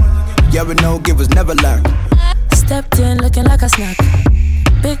that. Yeah, we know it was never luck. Stepped in looking like a snack.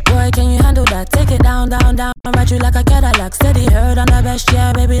 Big boy, can you handle that? Take it down, ride you like a Cadillac. Steady heard on the best,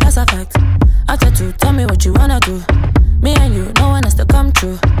 yeah, baby, that's a fact. After two, tell me what you wanna do. Me and you, no one has to come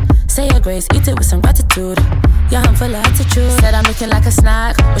true. Say your grace, eat it with some gratitude. Yeah, I'm full of attitude. Said I'm looking like a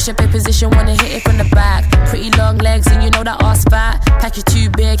snack. What's your pay position, wanna hit it from the back. Pretty long legs and you know that ass fat. Pack you too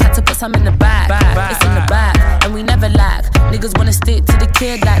big, had to put some in the back. It's in the back, and we never lack. Niggas wanna stick to the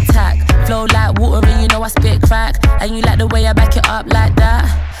kid like tack. Flow like water and you know I spit crack. And you like the way I back it up like that.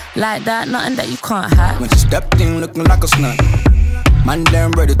 Like that, nothing that you can't hack. When she stepped in looking like a snack, man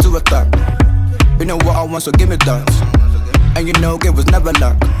damn ready to attack. You know what I want, so give me that. And you know it was never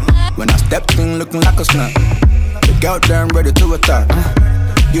luck. When I stepped in looking like a snack, the girl damn ready to attack.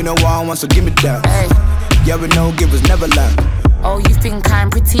 You know what I want, so give me that. Yeah, we know it was never luck. Oh, you think I'm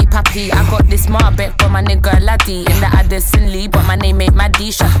pretty pappy? I got this Marbet for my nigga Laddie. In the Addison Lee, but my name ain't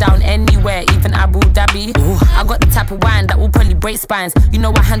Maddie. Shut down anywhere, even Abu Dhabi. Ooh. I got the type of wine that will probably break spines. You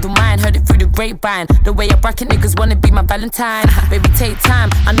know I handle mine, heard it through the grapevine. The way I bracket niggas wanna be my Valentine. Baby, take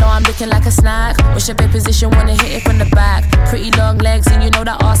time, I know I'm looking like a snack. What's your bed position, wanna hit it from the back. Pretty long legs and you know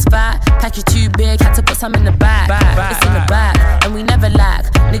that ass fat. Pack you too big, had to put some in the back. It's in the back, and we never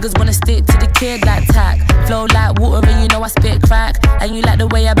lack. Niggas wanna stick to the kid like tack. Flow like water and you know I spit crack. And you like the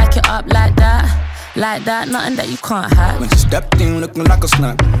way I back it up like that. Like that, nothing that you can't hack. When she stepped in looking like a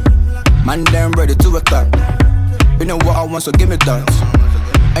snack, man damn ready to attack. You know what I want, so give me that.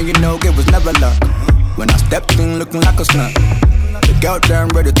 And you know it was never luck. When I stepped in looking like a snack, the girl damn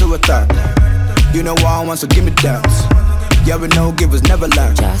ready to attack. You know what I want, so give me that. Yeah, we know it was never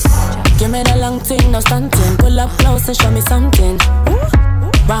luck. Just give me the long thing, no stunting. Pull up close and show me something.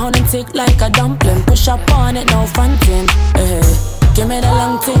 Round and tick like a dumpling. Push up on it, no fronting. Give me the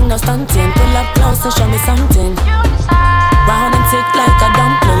long thing, no stunting. Pull up close and show me something. Round and tick like a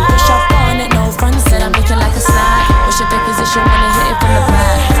dumpling. Push up on it, no fronting. Said I'm looking like a snack. What's your big position when you hit it from the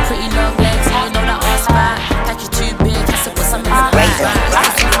back? Pretty long legs, and you know that ass fat. Pack you too big, has to put some in the back.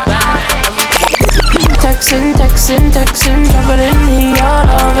 Texting, jumping in the yard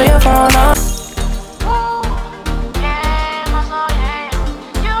over your phone.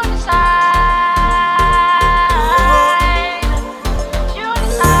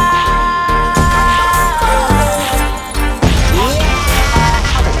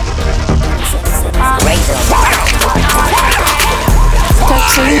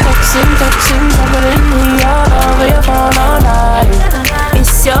 Texting, jumping in the yard over your phone all night.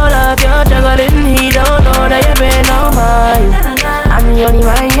 It's your love, you're juggling, he don't know that you've been on mine. I'm the only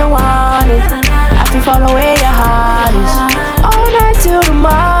man you wanted. I can follow where your heart is. All night till the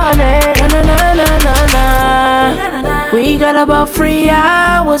morning, na na na na. got about 3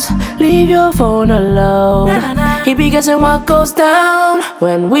 hours. Leave your phone alone. He be guessing what goes down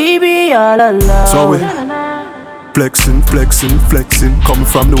when we be all alone. So we flexing, flexing, flexing, coming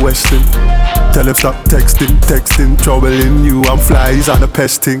from the western. Tell him stop texting, texting, troubling you. I'm flies on the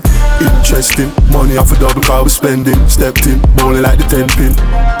pesting. Interesting, money off a double car we spending. Stepped in, bowling like the 10 pin.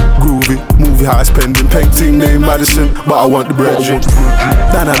 Groovy, movie high spending. Painting name Madison, but I want the bread.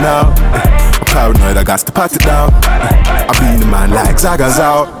 Nah. I'm paranoid, I got to pat it down. I been the man like Zaga's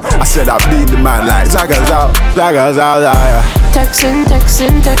out. I said I been the man like Zaga's out. Zaga's out, yeah. Texting,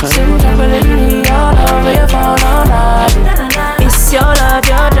 juggling me all over your phone all night. It's your love,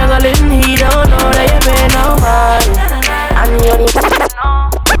 you're juggling. He don't know that you've been nobody. I'm the only one.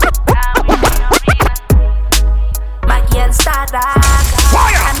 Maggie and Stardock.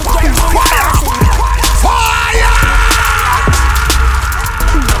 Fire!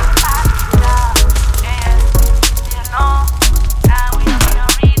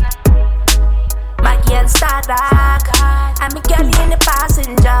 Maggie and Stardock. I'm a girl in the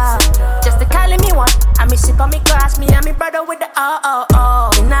passenger. Just the calling me one. I me sip on me grass, me and me brother with the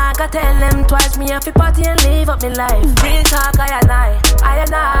oh. And I gotta tell them twice, me have to party and live up me life. Real talk, I and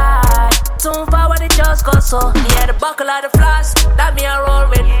I. Soon forward it just go so. Yeah, the buckle of the floss, that me a roll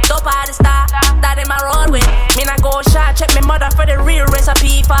with. Dope out the star, that in my road with. Me not go shot, check me mother for the real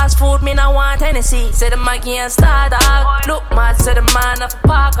recipe. Fast food, me not want Tennessee. Say the Maggie and Stardock. Look mad, say the man off a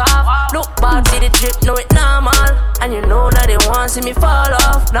park off. Look bad, see the drip, know it normal. And you know that they want see me fall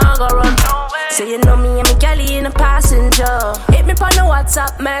off. Now go run. Say you know me and me galley in a passenger. Hit me on the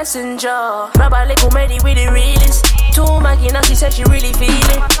WhatsApp messenger. Rubber little Medi with the realest. Too Maggie now she said she really feel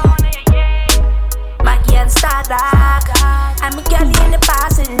it. Maggie and Stardock. I'm a galley in the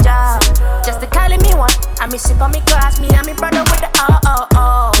passenger. Just the calling me one. I me sip on me glass, me and me brother with the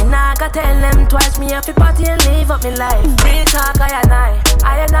oh. And I gotta tell them twice, me have to party and live up me life. Real talk, I and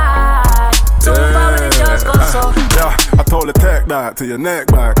I. So far when it just go so. Yeah, I told her take that to your neck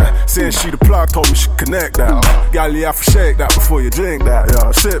back. Saying she the plug, told me she connect that. Y'all you have to shake that before you drink that.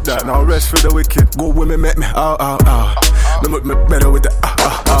 Yeah, sip that, now rest for the wicked. Good women make me oh. They make me better with the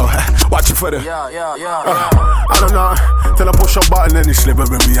oh. Watch it for the I don't know, till I push a button and you slip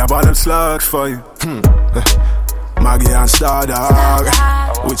up and we have all them slugs for you. Maggie and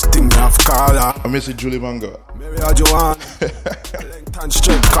Stardock, which thing you have to call her? I miss you, Julie Manga. Maybe I Joanne.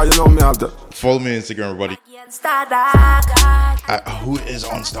 Cause you know me have the. Follow me on Instagram, everybody. Who is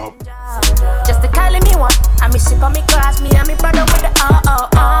on stop? Just the calling me one. I me sip on me glass, me and me brother with the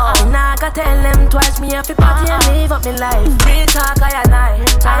oh. And I gotta tell them twice, me have to party and live up me life. Real talk, I and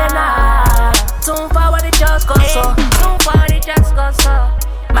I. Soon forward it just go so.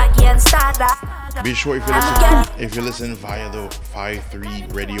 Maggie and Stardock. Be sure if you listen via the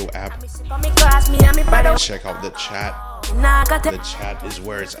 5-3 radio app, check out the chat. The chat is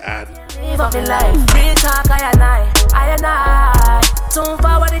where it's at. Real talk, I and I. Soon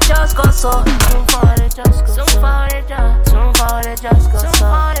forward it just go so.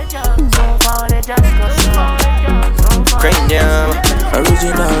 Cranium,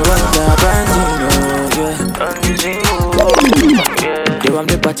 original wonder, I'm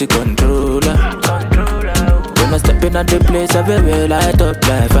the party controller. When I step in at the place, I will light up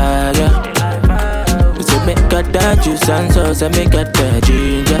like fire. So make got that juice and sauce, and make got that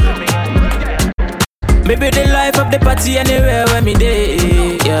ginger. Maybe the life of the party anywhere where me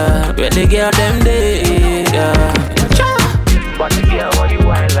day, yeah. Where the girl them day, yeah. But the girl, why you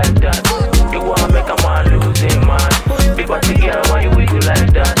whine like that? You wanna make a man lose his mind. Big party girl, why you wiggle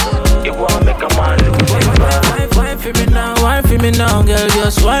like that? You wanna make a man lose his mind. Wine for me now, girl,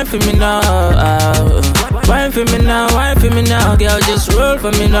 just wine for me now. Wine for me now, girl, just roll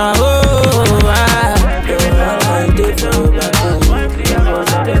for me now.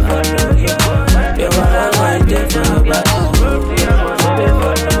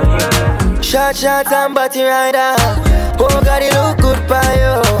 Short and body rider. Oh God, you look good by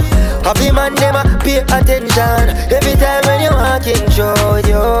you. Happy man, them pay attention. Every time when you walking, show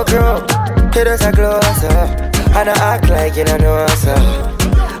your grow. You just a closer, and I act like you don't know so.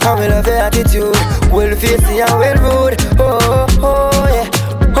 I will love your attitude, well facey and well rude. Oh yeah,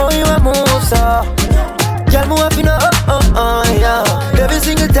 oh you a move so. Y'all move up, you know, yeah. Every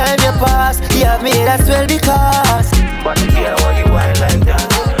single time you pass, you have me, that's well because. But the girl, why you whine like that?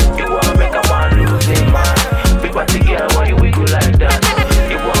 You wanna make a man lose his mind. Big body girl, why you wiggle like that?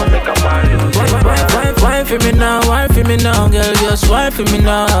 You wanna make a man lose his mind. Wine for me now, girl, just wine for me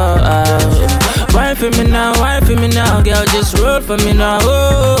now. Wine for me now, girl, just roll for me now.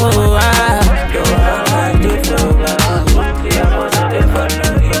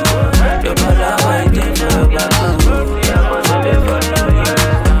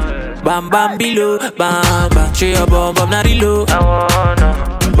 Bam bam below, bam bam. She a bomb bam na reload. I wanna.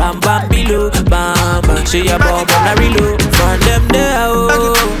 Bam bam below, bam bam. She a bomb bam na reload. From them there,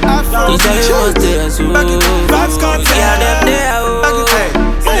 oh. He say he was there, so. Yeah, them there, oh.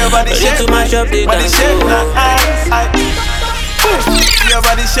 Your body shape, to mash up the body dance, shape, oh. Your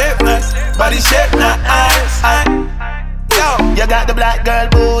body shape, body shape, Yo, you got the black girl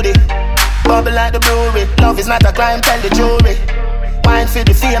booty, bubble like the brewery. Love is not a crime, tell the jury. Wine for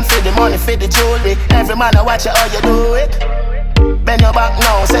the fame, for the money, for the jewelry. Every man I watch you how you do it. Bend your back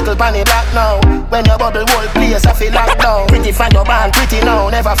now, settle pan it black now. When your bubble whole place I feel locked down. Pretty find your band, pretty now,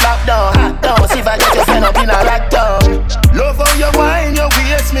 never flop down. Hot down, see if I get your friend up in a rack down. Love how you wine, your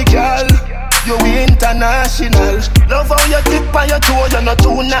waist, me girl. You international. Love how you tip on your toe, you're not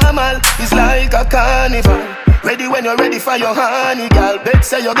too normal. It's like a carnival. Ready when you're ready for your honey, girl. Bet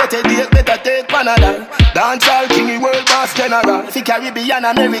say you get a date, better take Panadol. Dancehall king, world boss general. Fi Caribbean,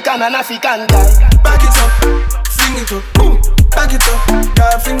 American and African girl. Back it up, fling it up, boom. Back it up,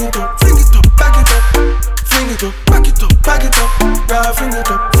 girl, fling it up, back it up, fling it up, back it up, back it up, girl, fling it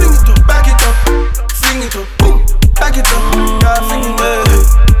up, back it up, fling it up, boom. Back it up, girl, fling it up,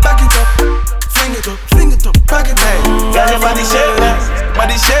 back it up, fling it up, back it up. Girl, your body shape nice,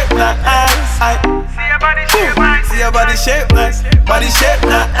 body shape nice. See your body shape nice, body shape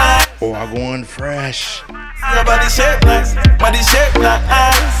nice. Oh, I going fresh. See your body shape nice, body shape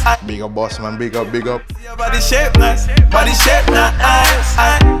nice. Big up, boss man, big up, big up. See your body shape nice, body shape nice.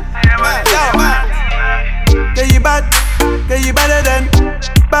 Yeah, you bad, yeah, you better than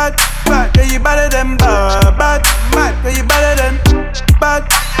bad, bad, yeah, you better than bad, bad, yeah, you better than bad.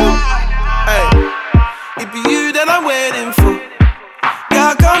 Hey, it be you that I'm waiting for.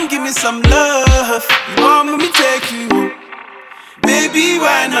 Girl, come give me some love. You want me to take you home? Baby,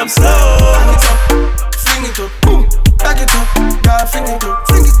 when I'm slow. Back it up, fling it up, boom. Back it up, girl, fling it up,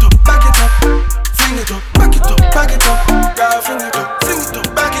 back it up, fling it up, back it up, back it up, girl, fling it up,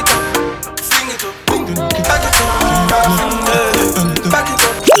 back it up, fling it up, boom. Back it up, girl, fling it up, back it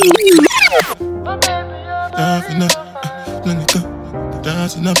up. Dancing up, let it go.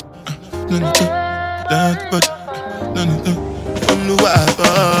 Dancing up, let it go. Dancing up, let it go. I'm the wild boy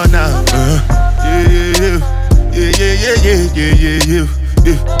now. Yeah.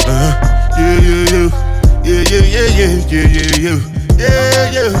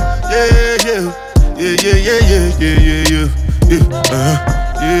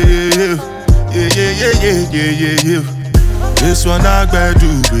 This one I gotta do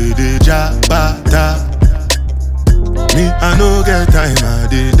with the jabata. Me, I no get time, I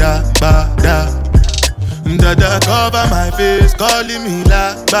did da. Dada cover my face, calling me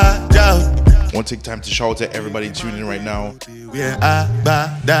la ba down. Want to take time to shout out to everybody tuning in right now. Yeah,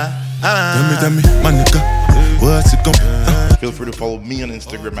 Tell me, my nigga, what's it gon' Feel free to follow me on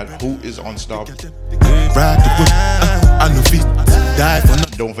Instagram at whoisonstop. I know feet, die for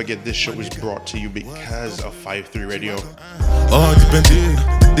nothing. Don't forget this show is brought to you because of 5-3 Radio. Oh, depending.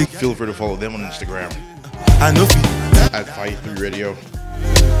 Feel free to follow them on Instagram. I know feet at 5-3 Radio.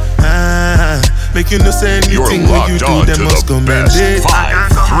 Make you no say anything when you do, them must commend it.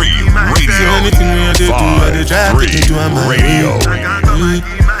 5-3 Radio. See anything when you do, I dey try to do my radio.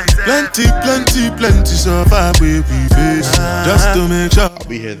 Plenty so far we face. Just to make sure I'll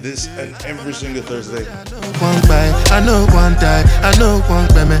be here this and every single Thursday. One buy, I know one die, I know one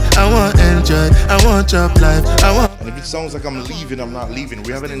payment. I want enjoy, I want job life, I want. And if it sounds like I'm leaving, I'm not leaving.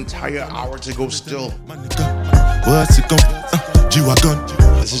 We have an entire hour to go still. What's it gon' G-Wagon.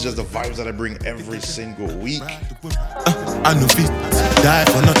 This is just the vibes that I bring every single week. I know feet, die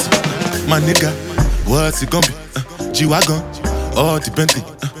for nothing. My nigga, what's it gon' be? G-Wagon, all the Bentley,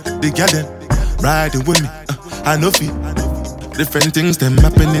 the garden, riding with me. I know feet. Different things them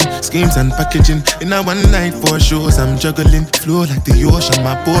happening, schemes and packaging. In a one night for shows I'm juggling. Flow like the ocean,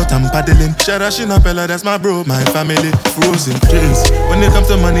 my boat I'm paddling. Sharashina Bella, that's my bro, my family. Frozen dreams. When it comes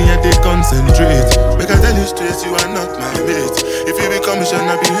to money, I they concentrate. Because tell you straight, you are not my mate. If you become a shall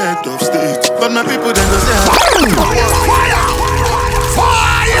be head of state. But my people then go say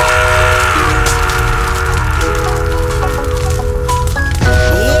fire!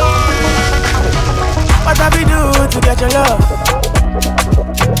 What have we do to get your love?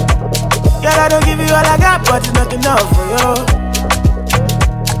 Girl, I don't give you all I got, but it's not enough for you.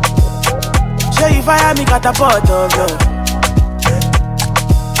 Show you fire me catapult of love.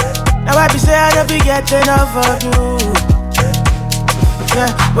 Now I be say I don't be get enough of you.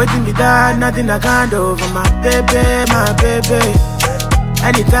 Yeah, waiting me down, nothing I can't do for my baby.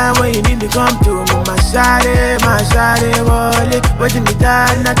 Anytime when you need me, come to me, my shawty, wallet. Waiting me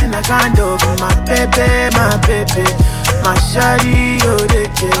down, nothing I can't do for my baby. My shawty, you the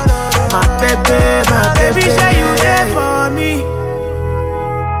cake. My baby, my baby. Say you there for me.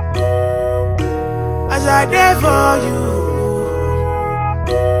 As I there for you.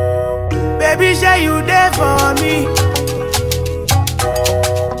 Baby, say you there for me.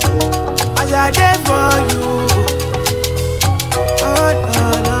 As I there for you. Oh, no,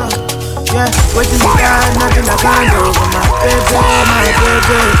 no. Yeah, waiting me down, nothing I can't do. My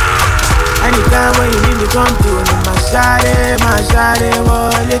baby. Anytime when you need me, come through. My shawty,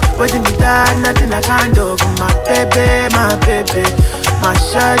 wallet. Waiting me down, nothing I can't do. My baby. My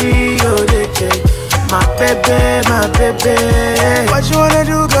shawty, you the cake. My baby. What you wanna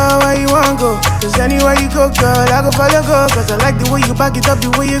do, girl? Where you wanna go? Cause anywhere you go, girl, I go follow, go. Cause I like the way you back it up, the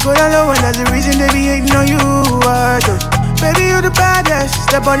way you go down low. And that's the reason they be hating on you. Baby, you the baddest.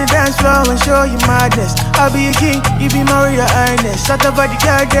 Step on the dance floor and show you madness. I'll be a king, you be my real highness. Shut up for the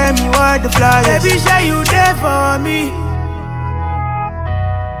girl, damn, you are the flyest. Baby, say you there for me.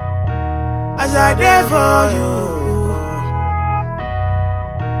 As I there for you.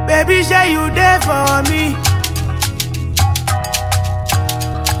 Baby, say you there for me.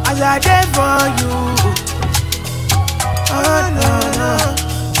 As I there for you. Oh, no.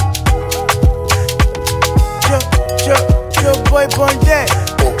 Your boy born dead.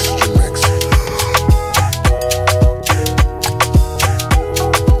 Oxygen mix.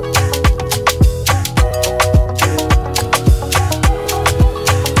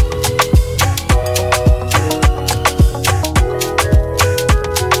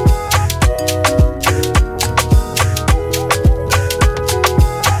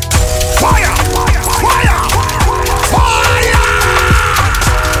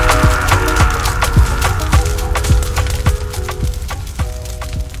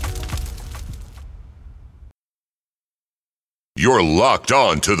 You're locked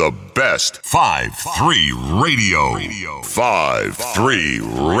on to the best 5-3 Radio.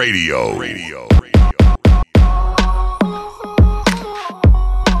 5-3 Radio.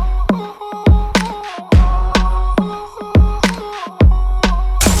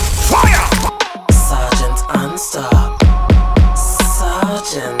 Fire! Sergeant Unstop.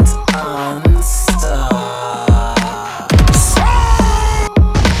 Sergeant Unstop.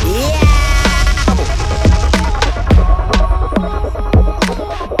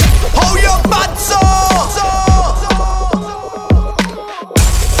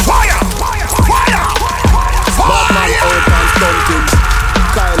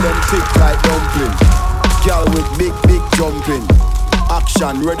 Jumping,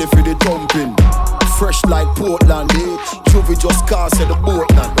 action ready for the thumping. Fresh like Portland, Juvie just cast at the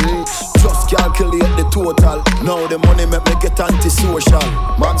boatland. Just calculate the total. Now the money make me get antisocial.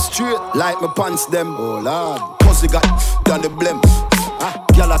 Man straight like my pants them. Oh Lord, pussy got done the blem.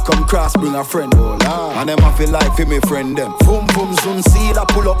 Gyal a come cross bring a friend. Oh Lord, and them a feel like for me friend them. Boom boom soon see I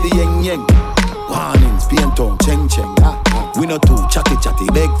pull up the yeng yeng. Warnings, paint on cheng cheng. We no too chatty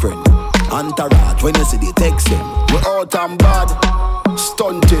big friend. Entourage, when you see the text them. We out and bad,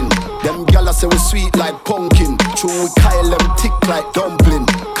 stunting. Them gyal say we sweet like pumpkin. True, we Kyle them thick like dumpling.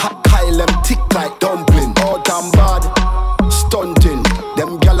 Kyle them thick like dumpling. Out and bad, stunting.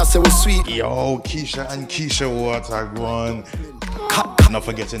 Them gyal say we sweet. Yo, Keisha and Keisha, what I want. Not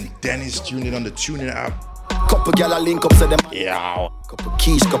forgetting Dennis tuned in on the tuning app. Couple gyal link up, say them. Yeah. Couple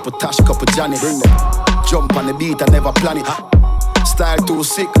Keish, couple Tash, couple Johnny. Bring them. Jump on the beat, I never plan it. Style too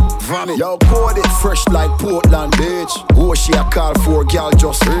sick, vomit. Yo, code it fresh like Portland, bitch. Oh, she a call for girl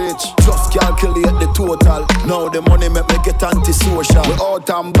just rich. Just calculate the total. Now the money make me get antisocial. We out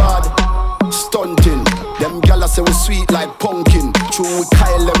and bad, stunting. Them gyal say we sweet like pumpkin. True, we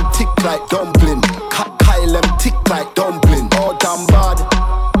Kyle them thick like dumpling. Kyle them thick like dumpling. Out and bad,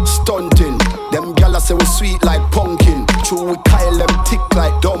 stunting. Them gyal say we sweet like pumpkin. True, we Kyle them thick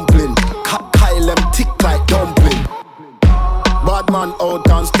like dumpling. Kyle them thick like dumpling. Bad man out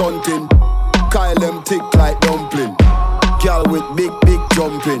and stunting. Kyle them thick like dumpling. Girl with big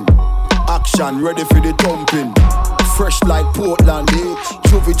jumping. Action ready for the thumping. Fresh like Portland,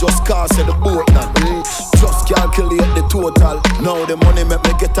 Juvie just cast at the boatland, Just calculate the total. Now the money make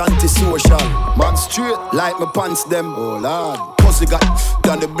me get antisocial. Man straight like my pants them. Oh Lord, pussy got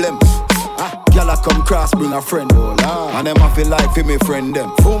done the blem. Gyal a come cross bring a friend. Oh Lord, and them a feel like for me friend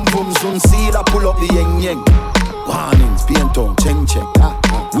them. Boom boom soon see I pull up the yeng yeng. Warnings, paint on cheng cheng.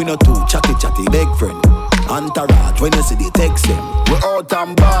 We no too chatty big friend. Entourage, when you see the text them. We out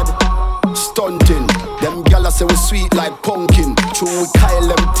and bad, stunting. Them gyal say we sweet like pumpkin. True, we Kyle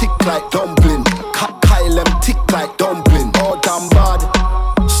them thick like dumpling. Kyle them thick like dumpling. Out and bad,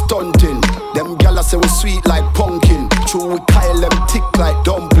 stunting. Them gyal say we sweet like pumpkin. True, we Kyle them thick like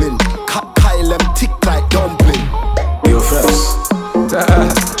dumpling. Kyle them thick like dumpling. You first.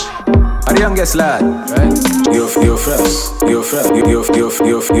 I'm the youngest lad, right? You're first. You're first.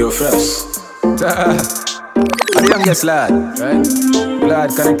 You're first. I'm the youngest lad, right?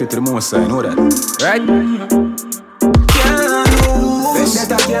 Glad connected to the most, I know that, right?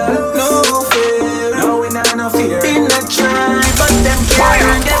 Vendetta girl, no fear. No, we not no fear. In the tribe, but them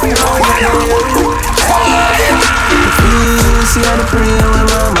can't get me on. See how the pray when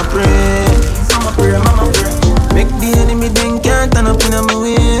mama pray. Mama pray. Make the enemy think can't turn up in my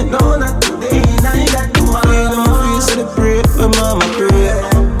way. No, not today, now you got to feel my face. So the pray when mama pray.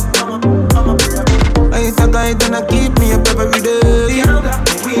 Mama pray. I hit a guy then I keep me up every day.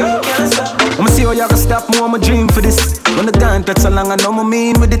 I'ma see how y'all can stop me, I'ma dream for this. When the gun touch so long, I know my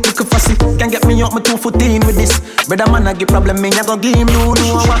mean with it, look fussy. Can't get me up, my 2 foot in with this. Brother man, I get problem, me, I gon' give him, you know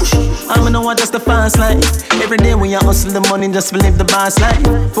what. I'm in no one just a fast life. Every day when you hustle the money, just to live the boss life.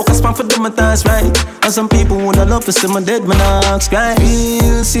 Focus on for them, that's right. And some people who don't love to see my dead, man, I ask, right?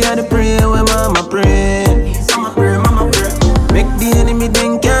 Feel, see how they pray when mama pray. Mama pray. Make the enemy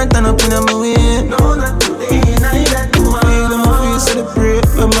think can't turn up in my way. No, not today, now you got to feel my face, so they pray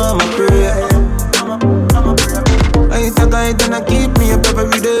when mama pray. I hit a guy, then I keep me up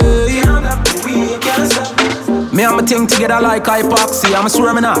every day. Me and my thing together like hypoxy. I'm a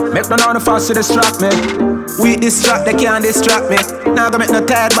swear me now, make no know the fast to distract me. We distract, they can't distract me. Now go make no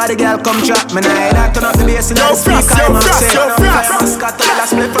tired body girl come trap me. Now I turn up the bass in the speaker.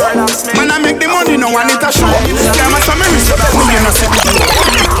 Man, I make the money, no one need to show. Yeah, man, so me respect me, you know, see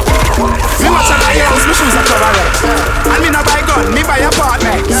me watch a guy house, me shoes a cover red. And me no buy gun, me buy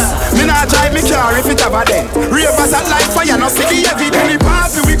apartment. Me no drive me car if it have a dent. Ravers at life fire, no see the evidence. Me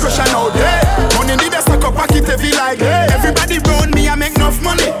party, we crush and out there. Money need a stack up pocket heavy like hey. Everybody round me, I make enough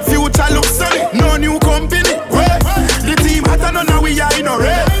money. Future looks sunny, no new company. The team hotter no now we are in a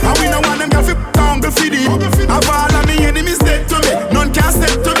red. And we no want them girl fi tangle for the. Have all of me enemies dead to me. None can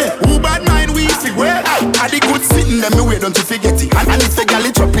step to me. Who bad mind we fi well. I the good sitting them me way don't you forget it. And if the girl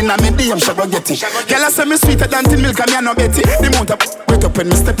it up in a me DM she go get it. Girl I say me sweeter than tin milk and me a no bet it. The mount up wait up when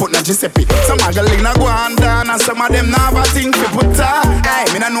me step out na Giuseppe. Some a girl in a go and down and some of them now have a thing fi put her. Hey,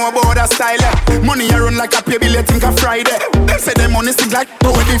 me no know about that style. Money a run like a pay bill, you think a Friday. Them say them money stick like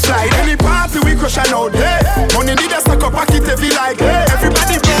how they fly. Any party we crush and out hey. Money need a stack up pocket heavy like hey.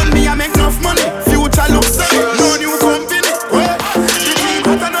 Everybody round me I make enough money. Future looks sunny, no new company. The team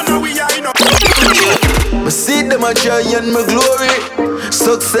I don't know we are in a. Me see them a try and my glory.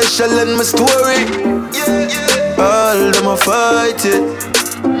 Success shall end my story. All them a fight it.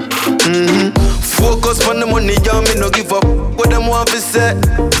 Focus on the money, yeah, me no give up. What them want to say?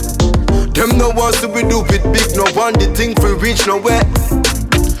 Them no want to be do it big, no want the thing for reach nowhere.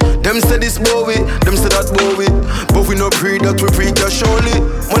 Them say this Bowie, them say that Bowie. But we no breed that we breed cash only.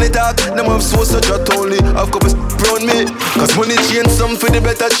 Money talk, them have so such a only. I've got around me. Cause money change some for the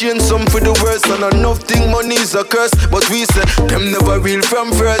better, change some for the worse. And enough thing money is a curse. But we say, them never real from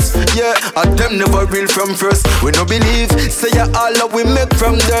first. Yeah, and them never real from first. We no believe, say ya all that we make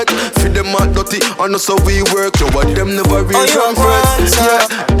from dirt. Feed them out dirty, and so we work. So what them never real from first. Yeah,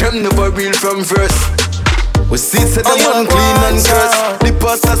 them never real from first. We see say them unclean and curse. The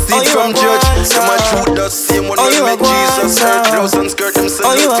pastor see from church. Them a shoot the same one when make Jesus hurt. Blouse and skirt, them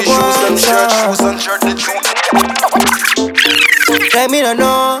sell the shoes and shirt. Shoes and shirt, the truth. Let me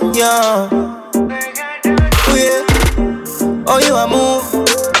know, yeah. Oh yeah. Oh you a move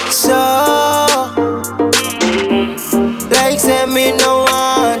so like say me no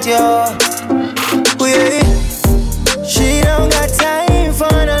want you. Oh yeah. She don't got time for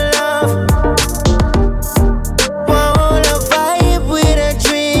the love. Want a vibe with a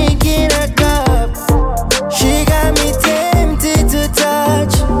drink in a cup. She got me tempted to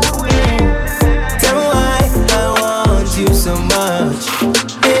touch. Tell me why I want you so much.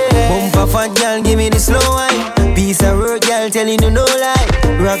 Yeah. Bumper fat girl, give me the slow wine. Piece of road girl, telling you no lie.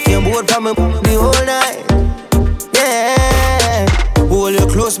 Rock your boat for me the whole night. Yeah. Hold you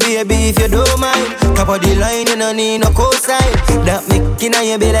close, baby, if you don't mind. Top of the line, you don't need no cosign. That making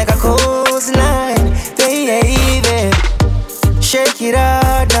you be like a coastline. Baby, shake it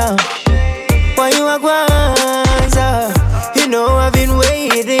out now. Why you a guanza? You know I've been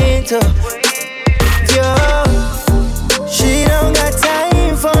waiting to. Yo, she don't got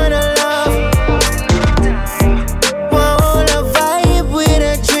time for the love. Want a vibe with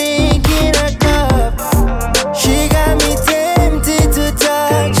a drink in a cup. She got me tempted to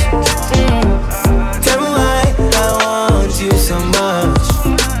touch. Tell me why I want you so much.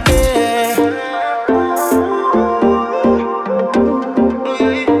 Yeah.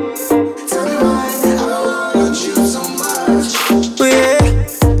 Tell me why I want you so much. Yeah.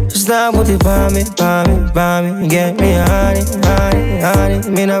 Just start put it on me, get me honey.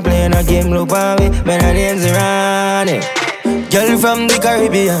 Me not playing a game, look on me, man, her name's Ronnie. Girl from the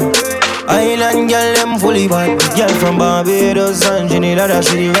Caribbean, island girl, them fully bad. Girl from Barbados and Trinidad, that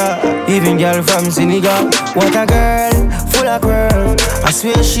city rock. Even girl from Senegal. What a girl, full of curve. I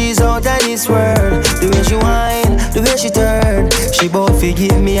swear she's out of this world. The way she whine, the way she turn. She both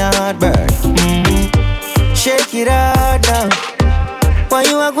give me a heartburn. Shake it out now. Why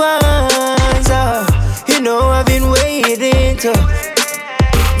you a going so? You know I've been waiting to.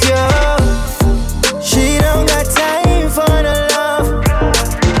 Yo, she don't got time for the love.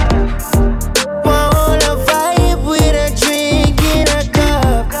 Want a vibe with a drink in a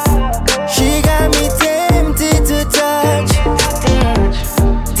cup. She got me tempted to touch.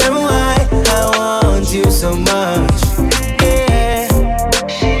 Tell me why I want you so much.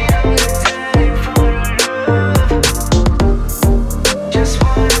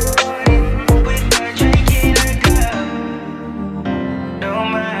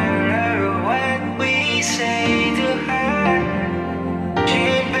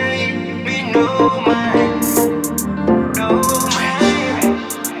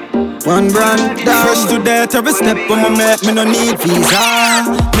 One brand down. Fresh to death, every step when I make me no need visa.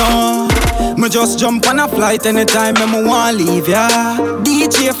 No, me just jump on a flight anytime me want leave ya.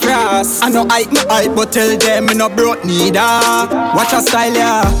 DJ Frost, I know hype me hype, but tell them me no broke neither. Watch a style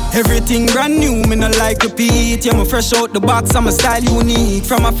ya, everything brand new, me no like repeat. Yeah, me fresh out the box, I'm a style unique.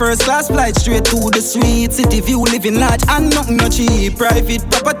 From a first class flight straight to the suite. City view, living large and nothing no cheap. Private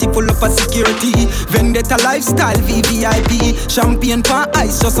property full up of security. Vendetta lifestyle, VVIP. Champagne for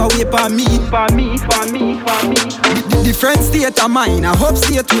ice, just a way for me. The different state of mine, I hope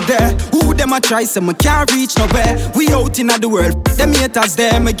stay to there. Who them a try, say me can't reach nowhere. We out in the world, them haters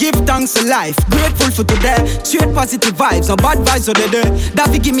there. Me give thanks to life, grateful for today. Straight positive vibes, no bad vibes or there.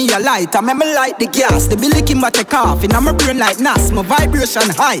 That be give me a light, I make me light the gas. They be licking my take off, and I'm a brain like NAS. My vibration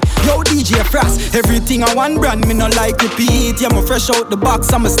high, yo DJ Frost. Everything I want brand, me no like repeat. Yeah, me fresh out the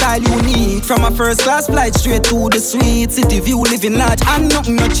box, I'm a style unique. From a first class flight straight to the suite. City view, living large and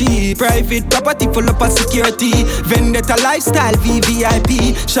nothing no cheap. Private property full up of security. Vendetta lifestyle,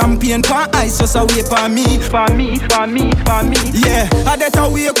 VVIP. Champagne for ice, just a way for me. Yeah, that a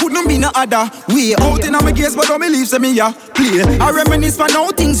way couldn't be no other way. Out in my gaze, but don't believe say me ya play. I reminisce for how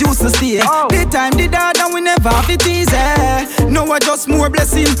things used to stay. The time did hard and we never have it easy. Now I just more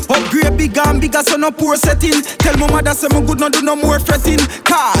blessing. Upgrade bigger and bigger, so no poor setting. Tell my mother say me good, no do no more fretting.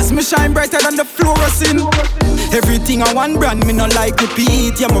 Cause me shine brighter than the fluorescent. Everything I want brand, me no like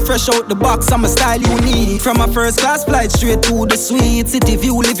repeat. Yeah, me fresh out the box, I'm a style unique. From a first class flight straight to the suite. City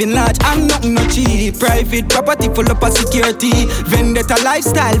view, living large and nothing no cheap. Private property full up of security. Vendetta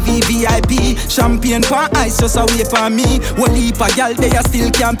lifestyle, VVIP. Champagne for ice, just a way for me. One heap of y'all, they a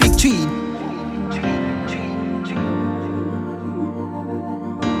still can't pick tree.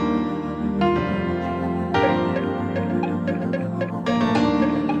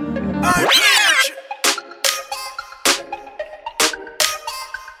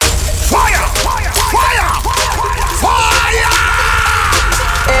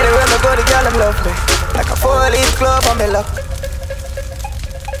 Anywhere me go, the girl them love me. Like a 4-leaf glove on me luck.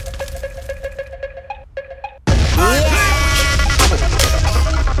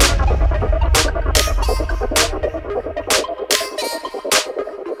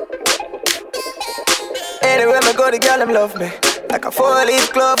 Anywhere me go, the girl them love me. Like a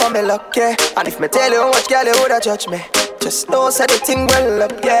 4-leaf glove on me luck, yeah. And if me tell you how much girl you woulda judge me, just know say the thing well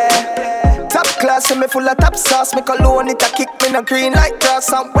up, yeah. Top class, and me full of top sauce. Me cologne it a kick me no green like grass.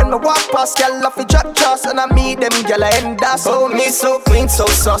 And when me walk past, girl off it drop trust. And I meet them girl I end us. Oh, me so clean, so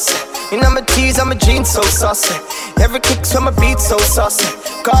saucy. In my tees, I'm a jeans so saucy. Every kick's from my beat so saucy.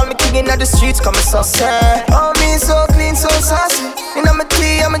 Call me king in the streets, call me saucy. Oh, me so clean, so saucy. In my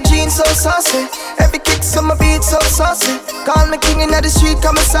tee, I'm a jeans so saucy. Every kick's from my beat so saucy. Call me king in the street,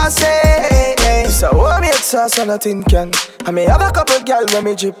 call me saucy. So what me a sauce and nothing can. I may have a couple girl when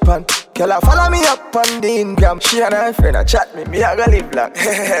me drip on. Girl, I follow me up on the Instagram. She and her friend a chat me I go live long.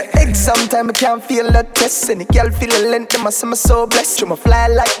 Exam time, I can't feel the test. And the girl feel the length, them a say me so blessed. Through my fly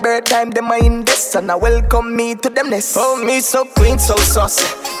like bird time, them a invest. And I welcome me to them nest. Oh, me so clean, so saucy.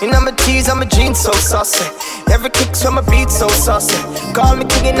 In my tees, I'm a jeans so saucy. Every kick's from my beat so saucy. Call me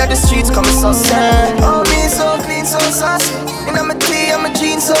king in the streets, call me saucy. Oh, me so clean, so saucy. In my tee, I'm a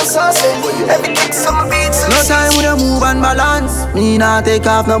jeans so saucy. Every kick's from my beat so saucy. No time with a move and balance. Me not take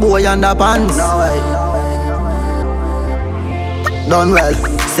off no boy underpants. No way. Done well.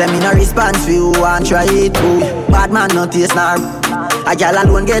 Send me no response for you and try it too. Bad man no taste nor. A gal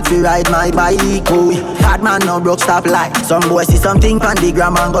alone get to ride my bike, oh. Hard man no broke stop light. Some boys see something on the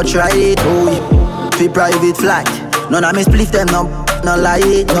gram and go try it, oh. Fi private flight. None of me split them no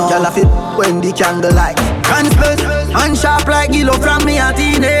lie, no. Gal a fi when the candle light. Conspiracy, and sharp like Gilo from me a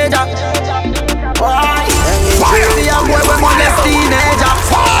teenager. Why? Crazy a boy when one less teenager.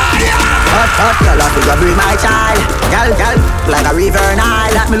 Hot, gal a fi go bring my child. Gal, like a river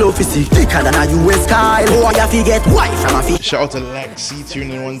Nile. That me love fi see thicker than a US Kyle. Oh, ya fi get white from a fi. Shout out to Lexi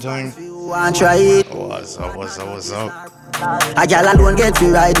tuning one time. Want try it? What's up? A gal alone get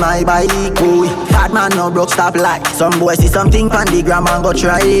to ride my bike, oh. Hard man no broke stop light. Some boys see something on the gram and go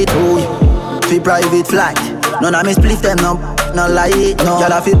try it, oh. Fi private flight. None of me split them no lie, no.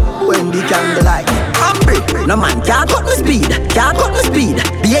 Gal a fi when the candle light. No man can't cut me speed,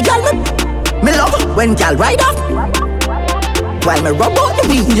 Be a gal me love when gal ride off. While me rub out the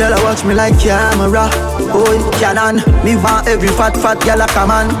beat, gal a watch me like camera. Oh, Canon, me want every fat gal a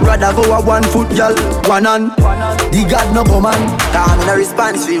come on. Rather go a 1 foot gal, one on. The God no come on. Come in a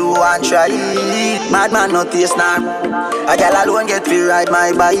response for you and try. Bad man no taste now. A gal alone get to ride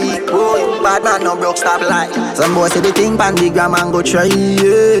my bike. Oh, bad man no broke stop light. Some boys say they think pan the gram and go try.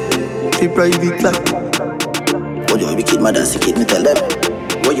 Fi private life. Oh, you be kid, mother, see kid, me tell them.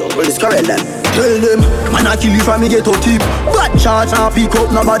 Oh, yo, well, it's correct them. Tell them, man, I kill you from me get a tip. Bad shots and pick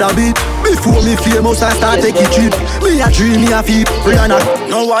up no bother beat. Before me famous, I start taking trip. Me a dream, me a feet. Rihanna,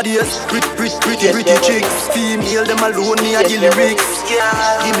 nowadays, pretty chicks. Female, them alone, me a give lyrics.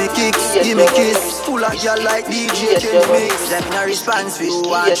 Give me kicks, give me kiss. Full of y'all like DJ Ken Mix. Them in a response for you,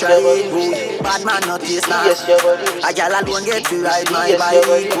 I try it. Bad man, not taste now. A gal alone get to ride my bike.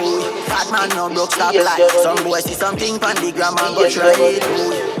 Bad man, no broke stop light. Some boys see something on the gram and go try it.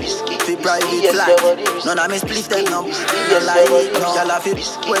 Fi private flight. None of me split them no lie. No gal a fi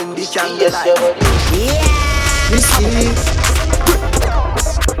when the candle light. Yeah,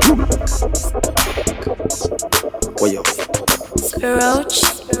 Roach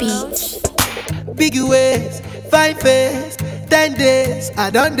Beach. Big ways, fine face, 10 days. I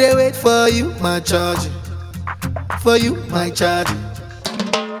don't dare wait for you, my charge. For you, my charge.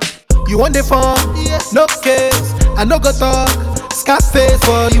 You want the phone? No case. I no go talk. Scarface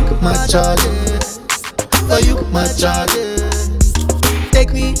for you, my charge. For you, my charge.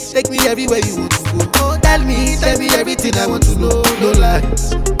 Take me everywhere you want to go. Tell me everything I want to know. No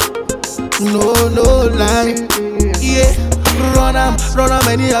lies, no lie. Yeah, run am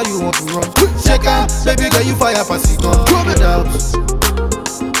anyhow you want to run. Check out, baby girl, you fire pass it on.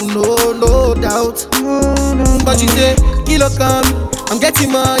 No doubt. But you say, kilo come, I'm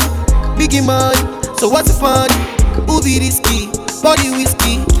getting money, biggie money. So what's the fun? Who be risky? Body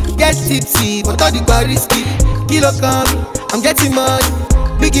whiskey, get tipsy, but all the bar risky. Kilo come, I'm getting money,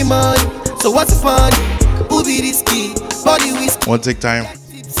 biggie money. So what's the fun? Who be risky? Body whiskey. One take time.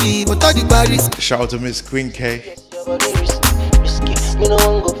 Tipsy, but all the bar risky. Shout out to Miss Queen K.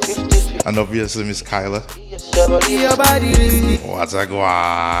 And obviously Miss Kyla. What's a go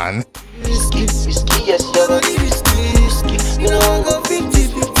on? Risky, yes, your body risky. You know I go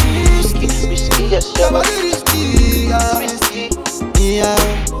 50-50. Risky, yes, your body risky. Yeah,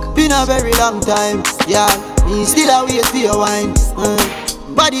 been a very long time. Yeah, me still a wait for your wine.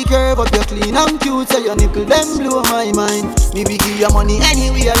 Body curve up, you clean and cute, so your nipple them blow my mind. Me be give your money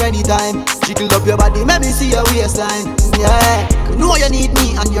anywhere, anytime. Jiggle up your body, make me see your waistline. Yeah, you know you need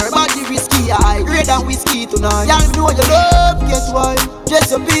me and your body risky. I great than whiskey tonight. Y'all know you love, guess why? Just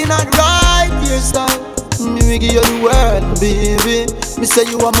your pin and right hairstyle. Me give you the world, baby. Me say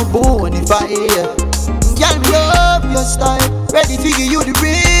you are my bone if I hear. Y'all me love your style. Ready to give you the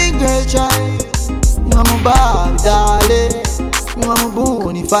ring, girl child. You are my Barbie, darling. You are my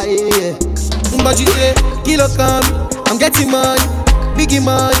bone if I hear. But you say, kilo come, I'm getting money, biggie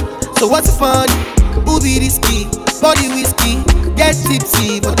money. So what's the fun? Who be risky? Body whiskey, get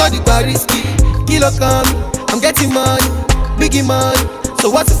tipsy, but all the bar risky. Kilo come, I'm getting money, biggie money. So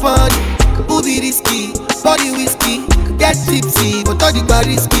what's the fun? Who be risky? Body whiskey, get tipsy, but all the bar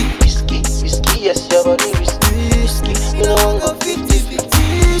risky. Risky, yes, your body risky. You know I'm go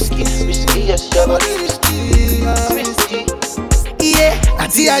 50-50. Risky, yes, your body risky. Yeah,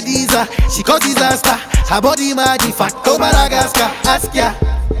 Auntie Adiza, she cause disaster. Her body mad, in fact, go Madagascar. Ask ya,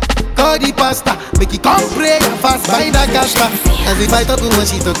 call the pastor, make it come pray and fast by the gashka. As if I talk when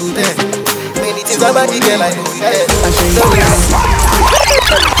she talk to them. Many things about the girl I know it. And she know it.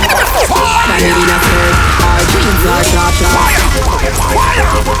 Our dreams are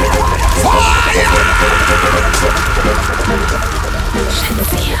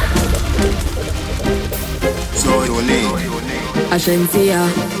So you need Ashensia.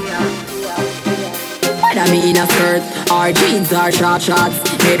 Whether me in a skirt or jeans or short shorts,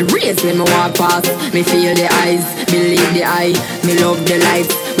 head raise when me walk past. Me feel the eyes, believe the eye. Me love the lights,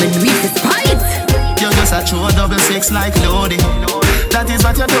 me do it despite. You're just a true double six like Lodi. That is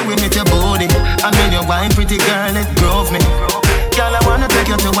what you're doing with your body. And when you wine, pretty girl, it grove me. Girl, I wanna take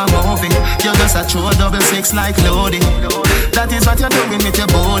you to a movie. You're just a true double six like Lodi. That is what you're doing with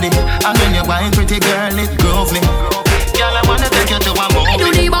your body. And when you wine, pretty girl, it grove me. Girl, I wanna take you to a movie. Me do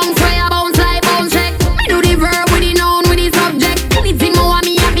the bounce fire, bounce like bounce check. Me do the verb with the noun with the subject. Anything more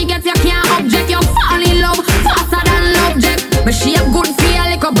me have to get you can't object. You fall in love faster than love jet. But she have good feel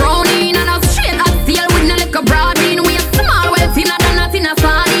like a brownie and a straight as steel with no like a broad bean. We a small well thinner than a thin a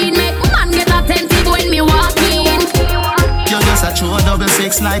sardine. Make man get attentive when me walk in. You're just a true double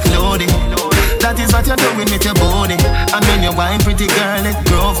six like Lodi. That is what you're doing with your body. And when you wine, pretty girl, it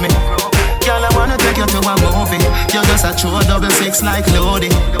grove me. Girl, I wanna take you to a movie. You're just a true double six like Lodi.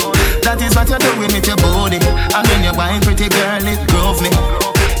 That is what you're doing with your body. And when you wine, pretty girl, it grove me.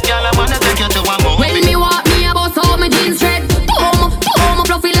 Girl, I wanna take you to a movie. When me walk, me a bust all my jeans shred. Boom,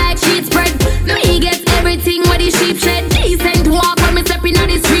 fluffy like sheet spread. Me get everything where the sheep shed. Decent walk when me step in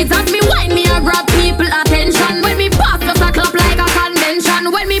the streets. As me wine, me a grab people attention. When me pass, just a clap like a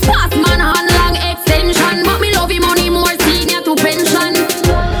convention. When me pass, man hand long extension. But me love him money more senior to pension.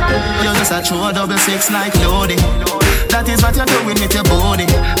 You're just a true double six like Lodi. That is what you're doing with your body.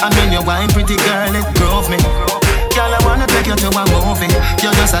 And when you wine, pretty girl, it grove me. Girl, I wanna take you to a movie.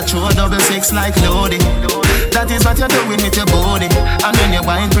 You're just a true double six like Lodi. That is what you're doing with your body. And when you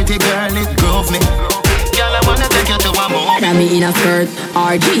wine, pretty girl, it grove me. Girl, I wanna take you to a movie. Whether me in a skirt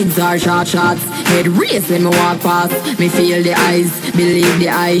or jeans or short shorts, head raise when me walk past. Me feel the eyes, believe the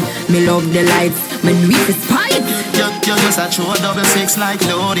eye. Me love the lights, me do it despite. You're just a true double six like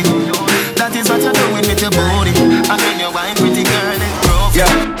Lodi. That is what you're doing with your body. And when you wine, pretty girl, it grove me.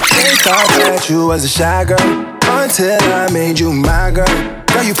 Yeah, they thought that you was a shy girl until I made you my girl.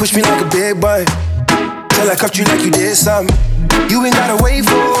 Girl, you push me like a big boy till I cuffed you like you did something. You ain't gotta wait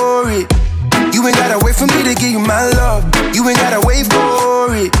for it. You ain't gotta wait for me to give you my love. You ain't gotta wait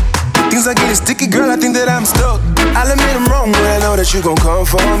for it. Things are getting sticky, girl, I think that I'm stuck. I'll admit I'm wrong, but I know that you gon' come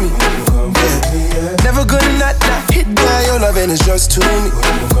for me. Yeah. Never gonna not hit by your love and it's just to me.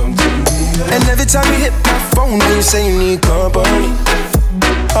 And every time you hit my phone, then you say you need company.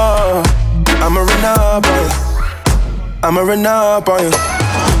 Oh, I'ma run up on you. I'ma run up on you.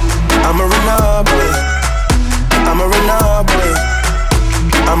 I'ma run up on you. I'ma run up on you.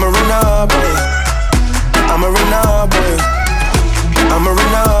 I'ma run up on you. I'ma run up on you. I'ma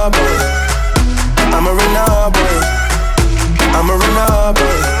run up on you. I'ma run up on you. I'ma run up on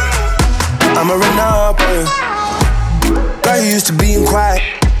you. I'ma run up on you. Girl, you used to being quiet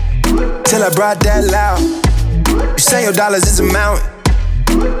till I brought that loud. You say your dollars is a mountain,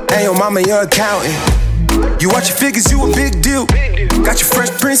 and your mama your accountant. You watch your figures, you a big deal. Got your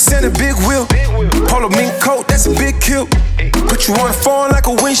Fresh Prince and a big wheel. Polo mink coat, that's a big kill. Put you on the phone like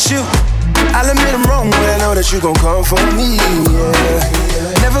a windshield. I'll admit I'm wrong, but I know that you gon' come for me,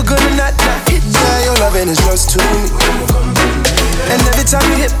 yeah. Never gonna not hit by your love and it's just to me. And every time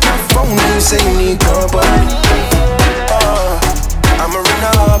you hit my phone, then you say you need company. I'ma run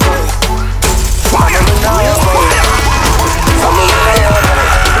up on you. I'ma run up on you. I'ma run up on you.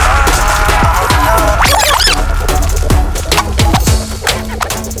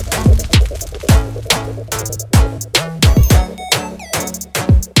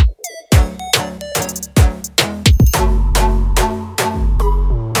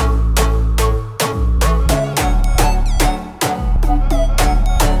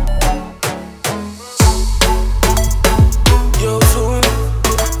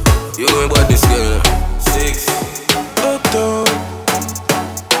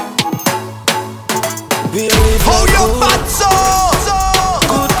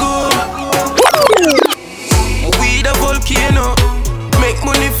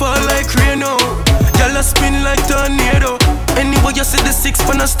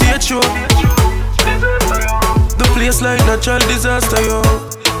 Natural disaster, yo.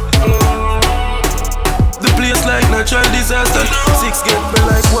 The place like natural disaster. Six get burn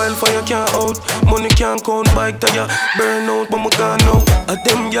like wildfire, can't out. Money can't count, bike tire burn out, but me gone now. A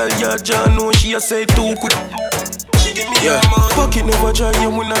them gal, ya know she a say too quick. She give me a pocket never dry, yeah,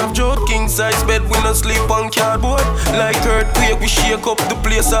 we not have joke. King size bed, we not sleep on cardboard. Like earthquake, we shake up the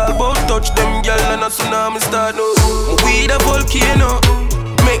place all about. Touch them gal and a tsunami start now. We the volcano,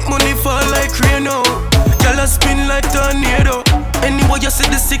 make money fall like rain now. Y'all a spin like tornado. Anyway, you see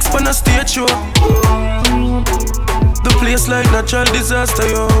the six pan a stage show. The place like natural disaster,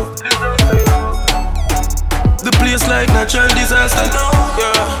 yo. The place like natural disaster,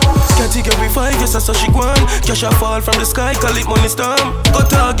 yeah. Category 5, yes, that's how she gone. Cash a fall from the sky, call it money storm.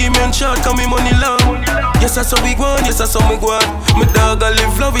 Got argument short, call me money long. Yes, that's how we gone, yes, that's how we gone. My dog, I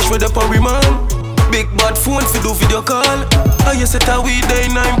live lavish with a power man. Big bad phone fi do video call. Oh, yes, it's how we day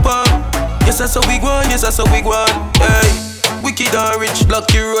 9 pound. Yes, that's how we gone, yes, that's how we gone. Hey, wicked and rich, block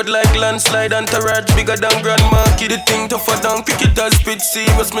your road like landslide and tarage. Bigger than grandma, kid the thing tougher than cricket as spit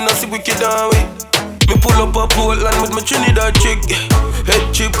serious. Me not see wicked and we. Me pull up a Portland with my Trinidad chick.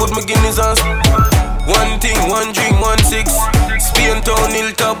 Head chip with my Guineas and one thing, one drink, 1-6. Spain town,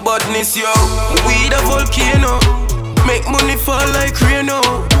 hilltop badness, yo. We the volcano. Make money fall like rain,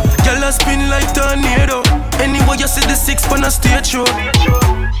 oh. Y'all a spin like tornado. Anyway you see the 6 on a stage show.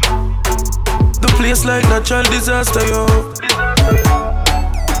 The place like natural disaster, yo.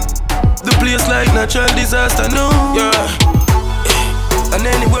 The place like natural disaster, no. Yeah. And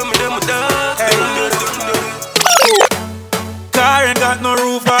anyway me them dog. Car ain't got no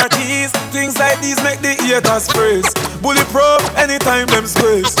roof or keys. Things like these make the haters praise. Bulletproof anytime them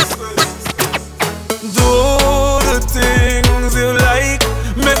squeeze. Do the things you like.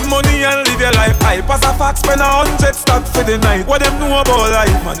 Make money and live your life. I pass a fax, spend 100 stock for the night. What them know about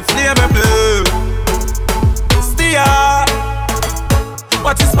life, man? Flame and blue. Steer.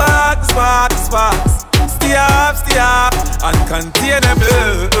 Watch the spark, spark, sparks. Steer up, and contain them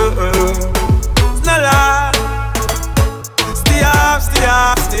blue. It's not lie.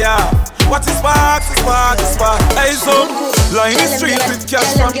 Steer up. Watch the spark, spark. Hey, so line the street with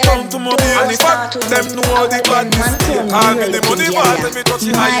cash from town to mobile. And in fact, them know how the badness stay. I get the money back, let me touch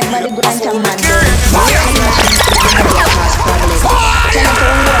it high. I fool me carry the money. Tell them to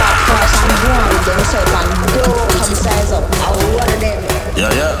walk past and go on with themselves and don't come size up. I will one of them.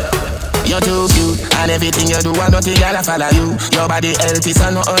 Yeah. You're too cute, and everything you do, and nothing y'all follow you. Your body healthy,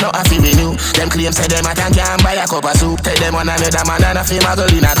 so no I feel renew. Them claims say them a can buy a cup of soup. Tell them one another man and a fame a girl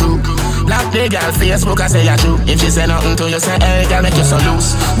in a crew. Black the girl Facebook, I say you're true. If she say nothing to you, say hey, girl make you so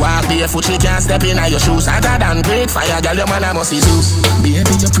loose. Walk barefoot, she can't step in your shoes. Other than great fire, girl, your man a must be Zeus.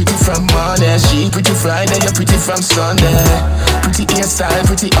 Baby, you're pretty from Monday, she pretty Friday, you're pretty from Sunday. Pretty hairstyle,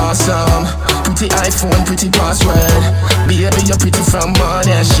 pretty awesome. Pretty iPhone, pretty password. Baby, you're pretty from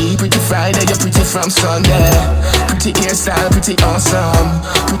Monday, she pretty Friday, you're pretty from Sunday. Pretty hairstyle, pretty awesome.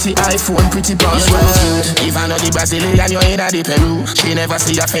 Pretty iPhone, pretty password. If I know the Brazilian, you're in the Peru. She never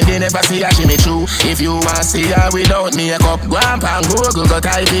see a Fendi, never see a Jimmy Choo. If you want to see her without makeup, go and Google, go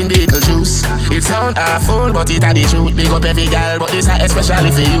type in Beetlejuice. It sound awful, but it a the truth. Big up every girl, but this a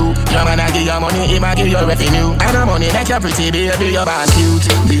especially for you. Your man a give your money, he ma give your revenue. And the money make you pretty, baby, you're born cute.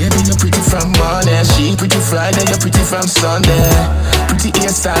 Baby, you're pretty from Monday, she pretty Friday, you're pretty from Sunday. Pretty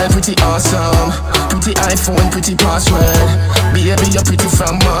hairstyle, pretty awesome. Pretty iPhone, pretty password. Baby, you're pretty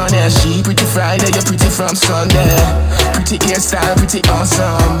from Monday, she pretty Friday, you're pretty from Sunday. Pretty hairstyle, pretty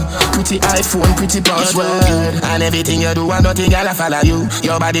awesome. Pretty iPhone, pretty password. And everything you do, and nothing y'all follow you.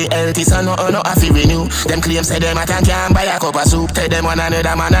 Your body healthy, so no I feel renew. Them claims say them a can buy a cup of soup. Tell them one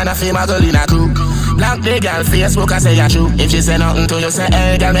another man and a fame a girl in a crew. Black the girl Facebook, I say you're true. If she say nothing to you, say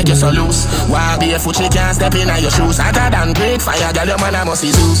hey, girl make you so loose. Walk barefoot, she can't step in your shoes. Other than great fire, girl, your man a must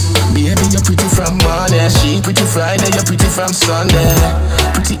be Zeus. Baby, you're pretty from Monday, she pretty Friday, you're pretty from Sunday.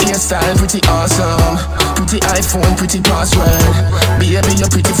 Pretty hairstyle, pretty awesome. Pretty iPhone, pretty password. Baby, you're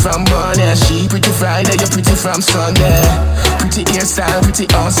pretty from Monday, she pretty Friday, you're pretty from Sunday. Pretty hairstyle, pretty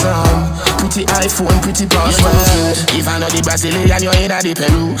awesome. Pretty iPhone, pretty password. If I know the Brazilian, you're in the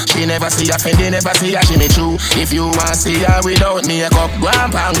Peru. She never see a Fendi, never see a Jimmy Choo. If you want to see her without makeup, go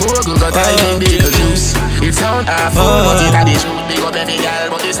and Google, go type in Beetlejuice. It sound awful, but it a the truth. Big up every girl,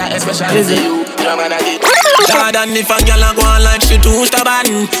 but it's a especially for you. Your man a get Jordan, if a girl a go on like she too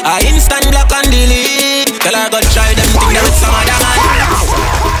stubborn, I instant block and delete. Tell her go try them thing with some other man.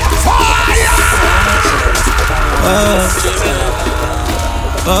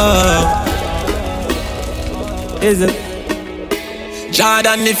 Is it?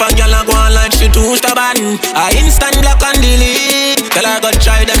 Jordan, if a girl a go on like she too stubborn, I instant block and delete. Tell her go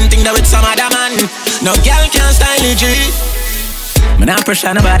try them thing with some other man. No girl can style it, G. Man, I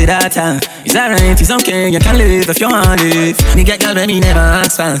pressure nobody that time. It's alright, it's okay, you can live if you want to live. Me get girl, baby, never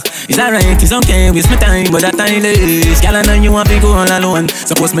ask for. It's alright, it's okay, waste my time, but that time is. Girl, I know you want to go all alone.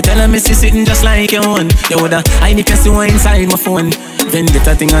 Suppose me tell her, me see sitting just like your own. You woulda, I need to see one inside my phone.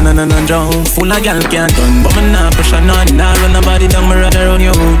 Vendetta thing on drown. Full of girl can't done, but me nah pressure none. Nah run nobody down, me rather run you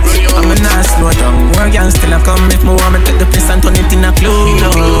out. I'm a nah slow down. More girl still a come if me want me take the place and turn it in a club.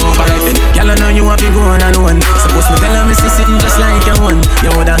 Girl, I know you want to go all alone. Suppose me tell her, me see sitting just like your one. You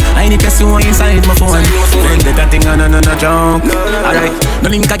woulda, I need to see see what inside my phone. Then get that thing on no junk. Alright, no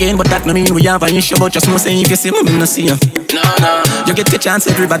link again, but that no mean we have an issue. But just know say if you see me, no see you. No. You get the chance,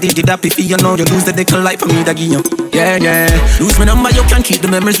 everybody did that if you know you lose the dick life for me that give you. Yeah. Lose my number, you can keep the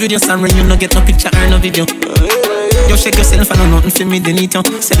memories with your son when you no get no picture or no video. You shake yourself and know nothing for me, they need you.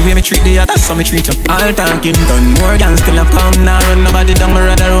 Said the way me treat the other, so me treat you. All talking done, more gang still a come. Now run nobody down, me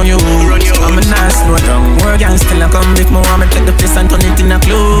rather run you. I'm a nice slow down, more gang still a come. If more want me take the place and turn it in a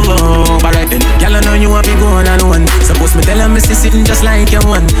clue. Alright then, girl I know you want me going alone. Suppose me tell her me see sitting just like you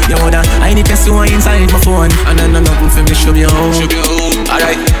one. You woulda, I need to see what inside my phone. And I know nothing for me, show me home.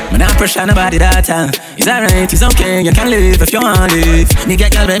 Alright, me not pressure nobody that time. It's alright, it's okay, you can live if you want live. Me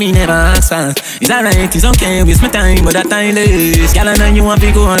get girl, baby, never ask for. It's alright, it's okay, waste my time, but that time is. Girl, I know you want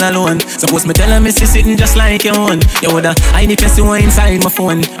to go all alone. Suppose me tell her me see sitting just like you one. You woulda, I need to see what inside my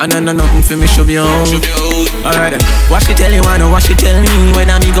phone. And I know nothing for me, show me home. Alright then, what she tell you, I know what she tell me.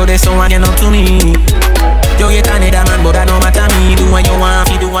 When I me go there, so I get up to me. You get another man, but that no matter me. Do what you want,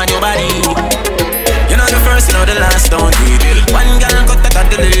 you do on your body. You're not the first, you know the last, don't need it. One girl got that at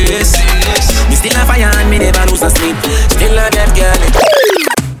the list. Me still a fire and me never lose a sleep. Still a dead girl.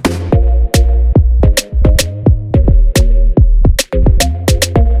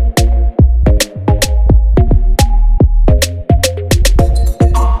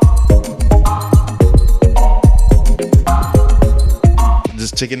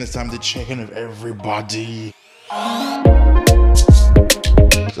 Just taking this time to check in with everybody.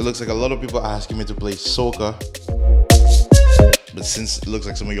 So it looks like a lot of people are asking me to play soca. But since it looks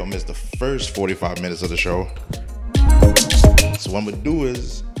like some of y'all missed the first 45 minutes of the show, so what I'm gonna do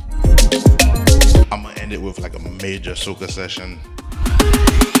is I'm gonna end it with like a major soca session.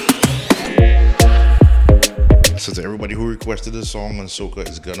 So to everybody who requested a song on soca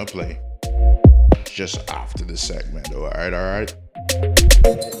is gonna play just after this segment. Alright.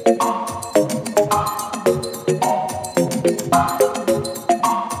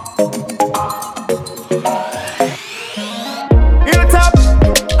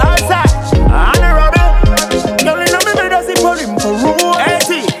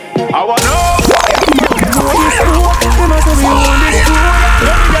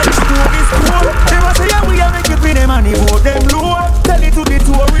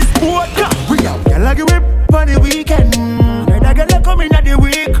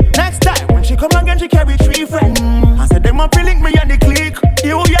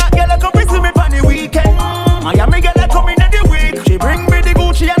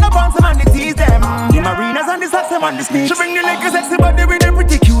 She bring the liquor sexy body with a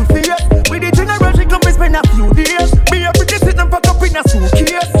pretty cute face. With the general she come and spend a few days. Be a pretty sit and pack up in a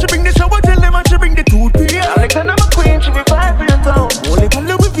suitcase. She bring the shower gel and she bring the toothpaste. Alexander McQueen, she be 5 for your town. Only for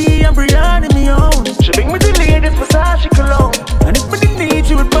Louis V and Brianna me own. She bring me the latest Versace cologne. And if me the need,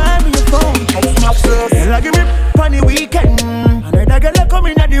 she would buy me a phone. Girl, I give me on the weekend. And I girl I come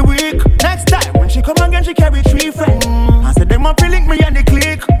in at the week. Next time when she come again, she carry 3 friends. I said them up link me and the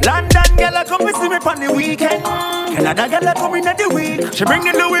click. London girl I come visit me on the weekend. Canada girl I come in at the week. She bring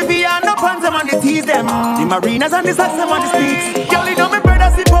the Louis V and the pants them and the tease them. The marinas and the socks them and the sneaks. Girl you know me brother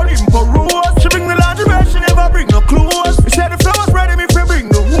see for him for rose. She bring the lingerie, she never bring no clothes. She said the flowers ready me for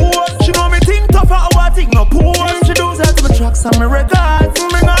bring the hose. She know me think tougher how I think no pose. She does that to my tracks and my records.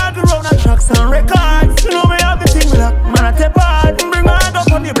 Bring her all around and tracks and records. She know me have the thing black, man I take part. Bring her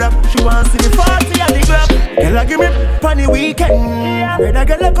up on the block. She wants to see the party and the club. Girl I give me on the weekend. Brother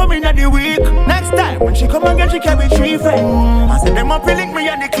girl I come in at the week. Next time when she come again she carry 3 friends. I said them up link me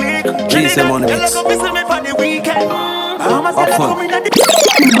and the click. Girl I come visit me on the weekend. I said I come in at the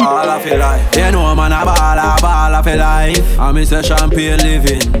ball of your life. You know man a ball of your life. I miss a champagne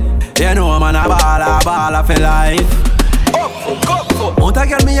living. You know man a ball of your life. Won't I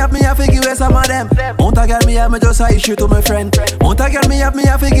get me up, me a figure where some of them. Won't I get me up, me just a issue to my friend. Won't I get me up, me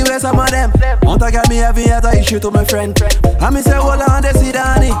a figure where some of them. Won't I get me up, me a issue to my friend. I me say hold on, they see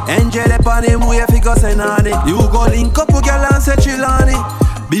Danny. Enjoy the party, we a figure say nanny. You go link up with girl and say chill on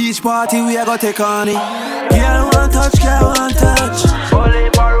it. Beach party, we a go take on it. Girl want touch, girl want touch. Only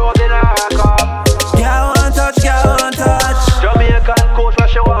for road in a cup. Girl want touch, girl want touch. Jamaican coach, what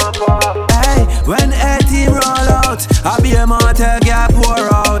she want for? Hey, when a team roll out, I be a motel, girl pour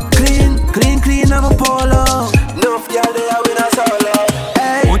out. Clean, I'm a polo. Enough girl they are win a solo.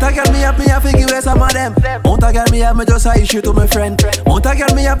 Hey, won't I get me up, me a figure where some of them. Won't I get me up, me just a issue to my friend. Won't I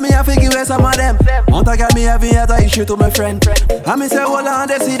get me up, me a figure where some of them. Won't I get me up, me a issue to my friend. I me say hold on,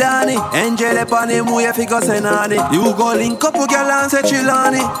 they see Danny. Enjoy the party, we a figure say nanny. You go link up with girl and say chill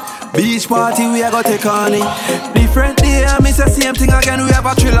on it. Beach party, we a go take on it. Different day, I me say same thing again. We have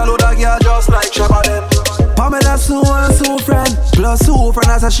a chill a load of girl just like Shabba them. Pamela Sue and Sue friend. Plus Sue friend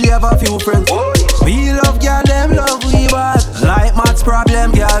as she have a few friends. We love girl, them love we bad. Like Matt's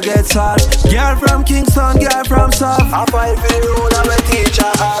problem, girl gets hot. Girl from Kingston, girl from South. I fight for the rule of a teacher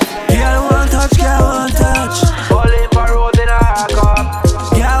hat. Girl want touch, girl want touch. Falling for road in a hack up.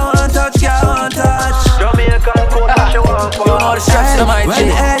 Girl want touch, girl want touch. Jamaican food, she want for. You know the stress of my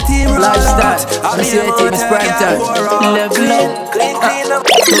team. Lifestyle, I see a team is prime time. Level up.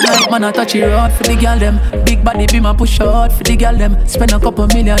 Tonight man I touch it hard for the girl them. Big body be my push hard for the girl them. Spend a couple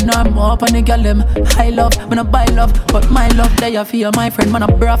million or more up on the girl them. High love, man I buy love, but my love they are for you, my friend. Man I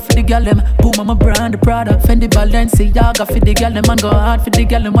bra for the girl them. Boom, I'm a brand, the product. Fendi Balenciaga for the girl them. Man go hard for the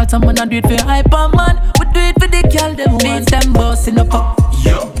girl them. While some man I do it for hyper man, we do it for the girl them. Beats them boss in a cup,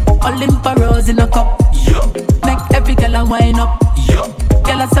 Olympia Rose in a cup, make every girl a wine up.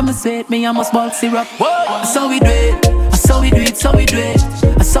 Girl I say me sweet, me I must ball syrup. So we do it, so we do it, so we do it.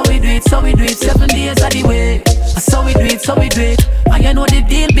 So we do it, so we do it. 7 days of the way. So we do it, so we do it. And you know the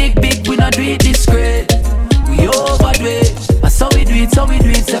deal big, big. We not do it discreet. We overdo it. So we do it, so we do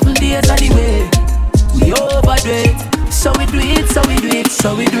it. 7 days of the way. We overdo it. So we do it, so we do it,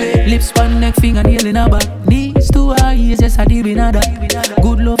 so we do it. Lips, one neck, finger, nail in her back. Knees to her ears, yes I deal with that.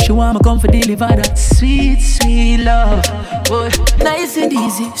 Good love, she want me come for deliver that. Sweet, sweet love, boy. Nice and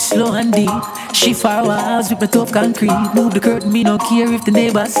easy, slow and deep. She far walls with my tough concrete. Move the curtain, me no care if the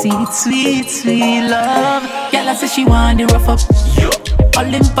neighbors see it. Sweet, sweet love. Girl, I say she want the rough up.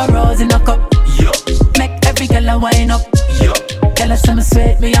 Olympia Rose in a cup. Make every girl a wine up. Girl, I say me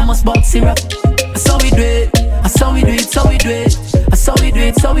sweat, me I must bought syrup. So we do it, so we do it, so we do it. So we do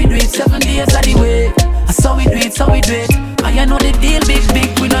it, so we do it. 7 days of the way. So we do it, so we do it. And you know the deal big,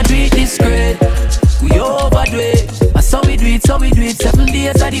 big. We not do it discreet. We overdo it. So we do it, so we do it. 7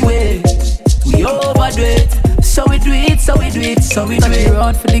 days of the way. We overdo it. So we do it, so we do it, so we do it.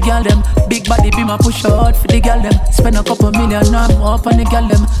 Hard for the girl them. Big body be my push hard for the girl them. Spend a couple million I'm up on the girl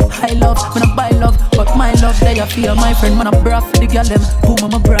them. High love, man I buy love, but my love they are for my friend. Man I bra for the girl them. Boom,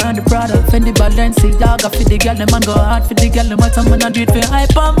 I'm a brand, the product. Fendi Balenciaga for the girl them. Man go hard for the girl them. What some man I do it for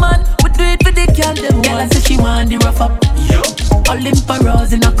hyper man. We do it for the girl them. Girl I say she want the rough up. Olympia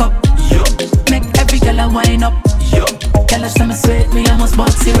Rose in a cup. Make every girl a wine up. Girl I say me sweet, me I must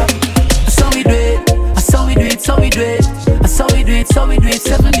bought syrup. So we do it, so we do it, so we do it. So we do it, so we do it.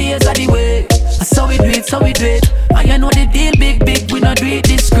 7 days of the way. So we do it, so we do it. And you know the deal big, big. We not do it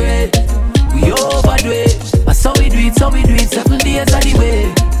discreet. We overdo it. So we do it, so we do it. 7 days of the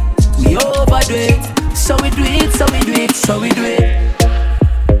way. We overdo it. So we do it, so we do it, so we do it.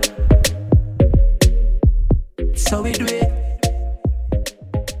 So we do it.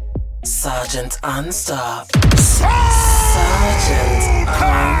 Sergeant Unstop. Sergeant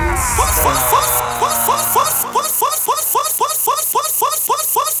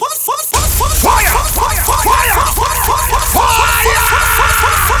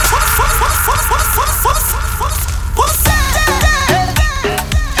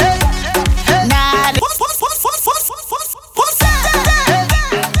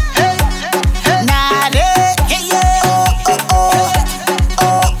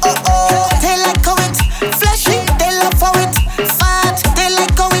Flesh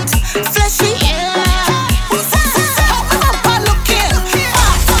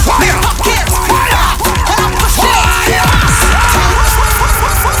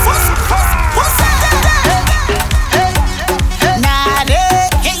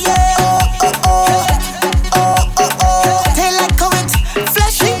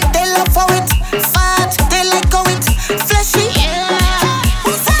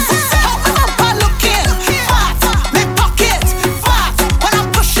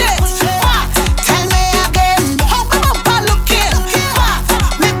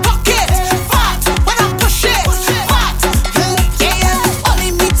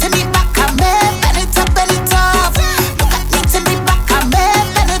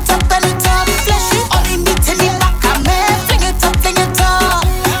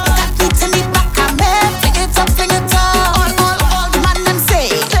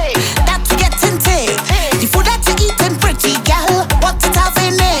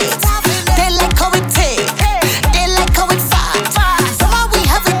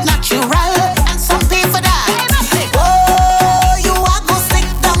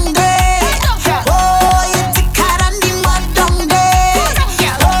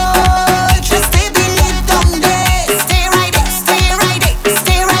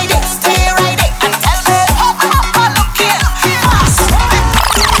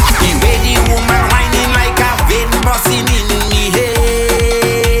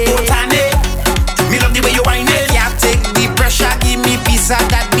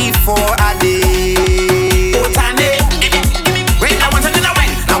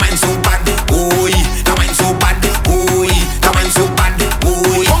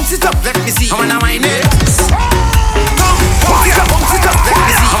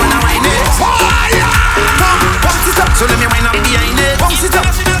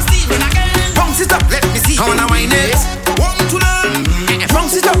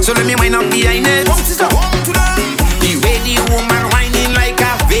So let me wind up behind it. The way the woman whining like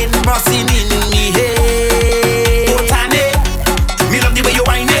a vein busting in me head. Botane, me love the way you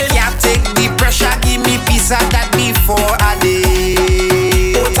whine it. Yeah, take the pressure, give me piece of that before I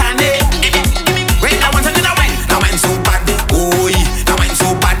day. Botane, wait, I want another wine. Now I'm so bad, boy. Now I'm so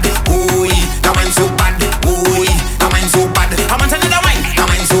bad, boy. Now I'm so bad, boy. Now I'm so bad. I want another wine. Now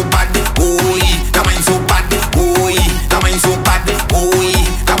I'm so bad, boy. Now I'm so bad, boy. Now I'm so bad, boy.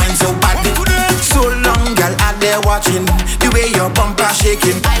 Now I'm so bad. So long, girl, out there watching the way your bumper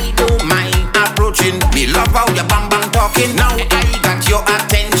shaking. I don't mind approaching. Me love how your bam bam talking. Now I got your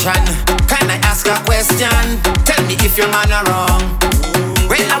attention. Can I ask a question? Tell me if your man are wrong.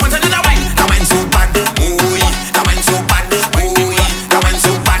 Well, I want another wine. Now I'm so bad, boy. Now I'm so bad, boy. Now I'm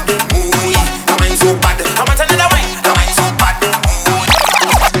so bad, boy. Now I'm so bad. I want another wine. Now I'm so bad, boy.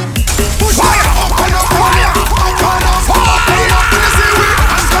 Push fire up and up, fire up and up, fire up. You see we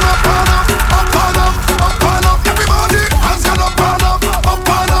hands gonna burn up, up and up, up and up. Everybody hands gonna burn up, up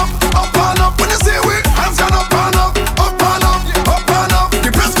and up, up and up. When you see we hands gonna burn up, up and up, up and up. The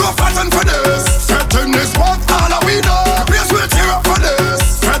press go flatten for this. Setting this what all we know. The place will tear up for this.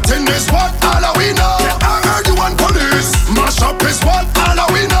 Setting this what all we know. I heard you want police. Mash up is what all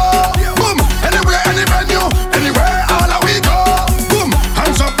we know. Boom, anywhere, any venue, anywhere all we go. Boom,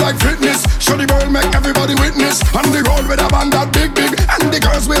 hands up like fitness. Show the world, make everybody witness. On the road with a band that big, and the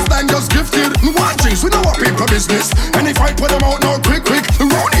girls waistline just gifted. One drinks, we know what people business. Any fight, put them out now, quick.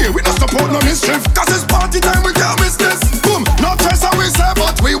 Round here, we don't support no mischief. Cause it's party time, we can't miss this. Boom, not just how we say,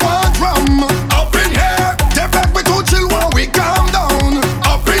 but we want rum. Up in here, they back we too chill while we calm down.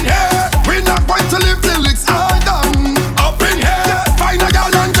 Up in here, we not going to live till it's all done. Up in here, find a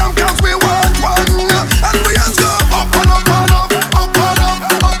girl and jump cause we want one. And we hands go up and up and up, up and up,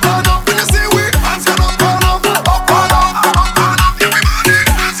 up and up. When you see we hands go up and up, up and up, up and up. Everybody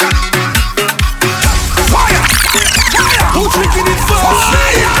hands go up and up. Fire! Fire! Who drinking it first?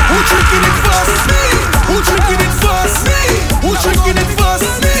 Who drinking it first? Who drinking it first? Who drinking it first?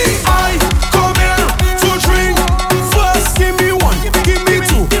 I come here to drink first. Give me one, give me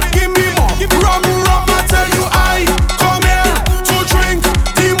two, give me more. Rum, I tell you I come here to drink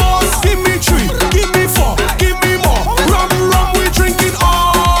the most. Give me three, give me four, give me more. Rum, we drinking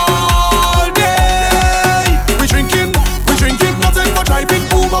all day. We drinking, nothing but driving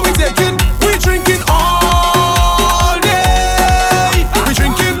Uber we taking. We drinking all day. We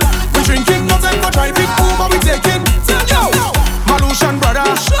drinking, nothing but driving Uber we taking. Yo, Malusian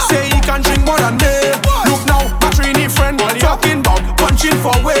brother say he can drink more than me. Look now, my trainee friend talking about punching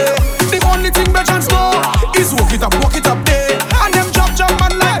for way. The only thing my chance know is walk it up there. And them job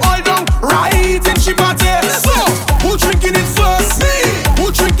man like all down right in she party. So, who drinking it first? Me.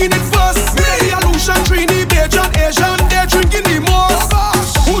 Who drinking it first? Me. Malusian trainee, Bajan, Asian, they're drinking the most.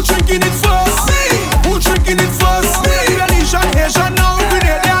 Who drinking it first? Me. Who drinking it first? Me. Malaysian, Asian, now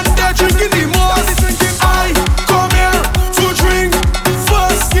Grenadian, they're drinking the most. I come here to drink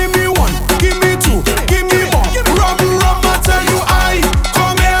first. Give me one, give me two, give me more. Rum, I tell you I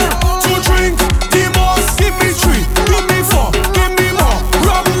come here to drink the most. Give me three, give me four, give me more.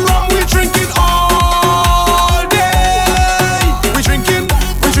 Rum, we drinking all day. We drinking,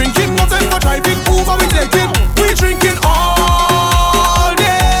 nothing but driving Uber we taking. We drinking all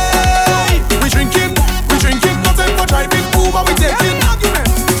day. We drinking, nothing but driving Uber we taking.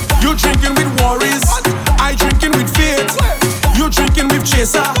 You drinking with worries, I drinking with faith. You drinking with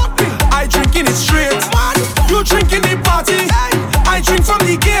chaser, I drinking it straight. You drinking the party, I drink from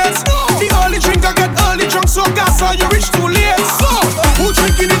the gates. The early drinker get early drunk, so gas or you reach too late. So, who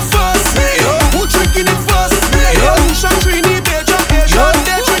drinking it first? Who drinking it first? Malusian, Trini, Bajan, Asian,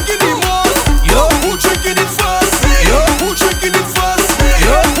 they're drinking the most. Who drinking it first? Who drinking it first?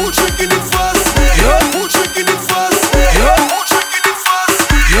 Who drinking it first? Who drinking it first?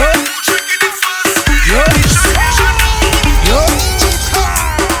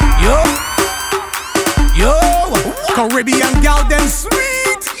 Caribbean gal, them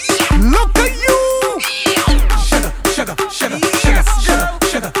sweet. Look at you.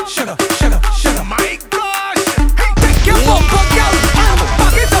 Sugar. My gosh. Hey, take your bumper, gal.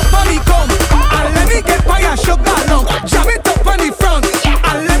 Pack it up on the come. And let me get by your sugar lump. Jam it up on the front.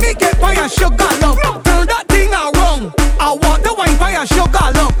 And let me get by your sugar lump. Turn that thing around. I want the wine by your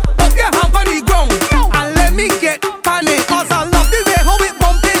sugar lump. Up your hand on the ground. And let me get pan it. Cause I love the way how it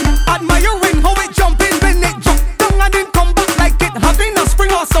bumping. Admiring how it jumping. When it jump down and then come back like it having a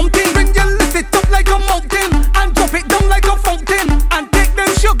spring or something. When you lift it up like a mountain and drop it down like a fountain. And take them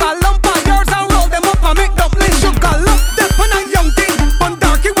sugar lump of yours and roll them up and make dumpling. Sugar lump, that when I'm young thing. One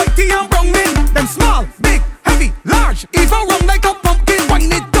darky, whitey and brown men. Them small, big, heavy, large. Even round like a pumpkin.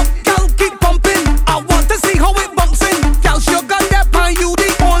 Wine it down.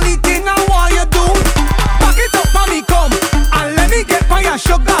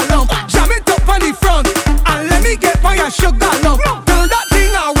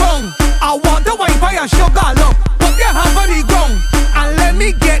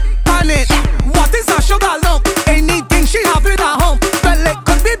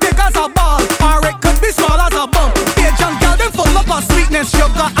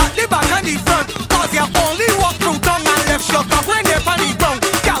 sugar at the back and the front. Cause you only walk through tongue and left sugar when they're on the ground.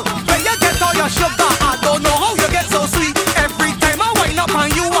 Girl, where you get all your sugar? I don't know how you get so sweet. Every time I wind up on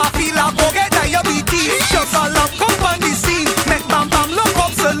you, I feel I go get diabetes. Sugar love come on the scene. Make bam bam look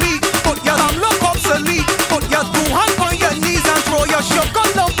obsolete. Put your bam look obsolete. Put your two hands on your knees and throw your sugar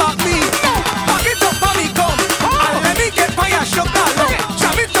love at me. Back it up on me come. And let me get on your sugar love.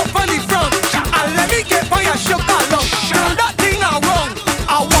 Jam it up on the front. And let me get on your sugar love. Turn that thing around.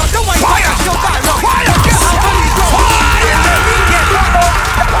 I want the wine on your sugar love. Get on the ground. Let me get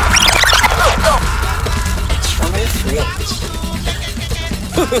It's from your fridge.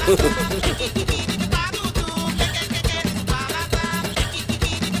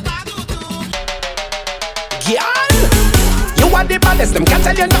 You are the baddest, them can't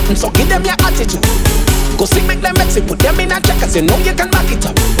tell you nothing, so give them your attitude. Go sick, make them mix it, put them in a check, cause you know you can back it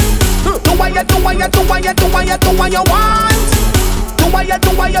up. Do what you want. Do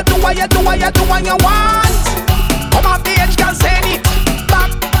what you want. Come off the edge, can't say it.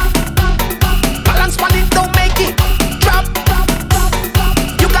 Back. Balance on it, don't make it. Drop.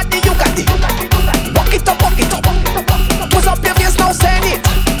 You got it. Walk it up. Push up your face, now send it.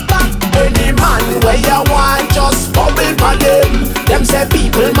 Back. Any man where you want, just bubble for them. Them say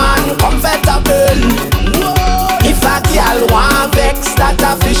people man comfortable. If a girl want vex, that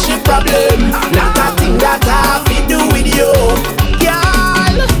a fishy problem. Not a thing that I fi do with you,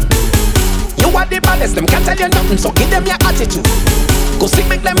 girl. You are the baddest, them can't tell you nothing, so give them your attitude. Go sick,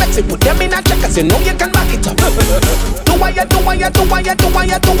 make them mix it, put them in a check, cause you know you can back it up. Do what you want.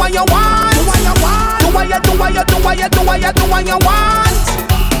 Do what you want.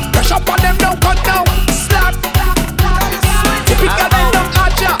 Press up on them, don't cut down. Slap. Typical them, don't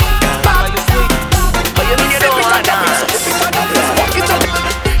catch ya. Back.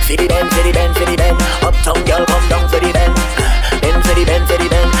 Fiddy bend. Uptown girl, come down for the bend. Bend.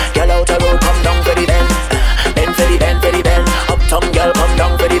 Girl out a road, come down for the bend. Bend. Uptown girl, come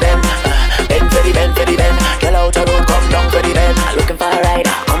down for the bend. Bend. Girl out a road, come down for the bend. Looking for a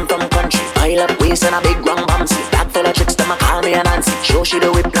rider, come from country. Pile up waist and a big round bouncy. Bag full of tricks, them a call me a Nancy. Show she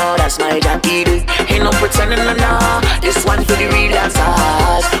the whip now, that's my Jackie D. Ain't no pretending nah. This one for the real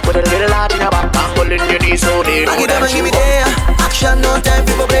dancers. With a little heart in your back, angle in your knees, so they know that you give me there. Action, no time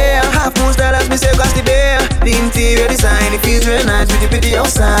for play. Half moon style as me say across the bay. The interior design, it feels real nice with the pretty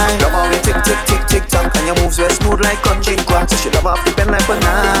outside. Love how you tick tock, and your moves were smooth like country cracks. So she love off the pen like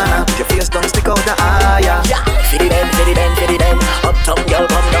banana. Your face don't stick out the eye. Fiddy bend. Uptown girl,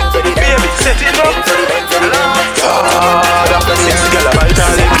 come down for the bend. Baby, set it up. Fiddy bend. That's the sexy girl about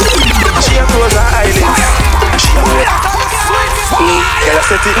Italy. She a close her eyelids. She a wet. Girl,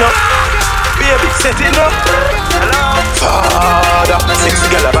 set it up. Baby, set it up. That's the sexy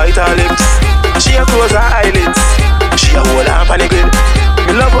girl about her lips. She a close her eyelids. She a hold on the grid.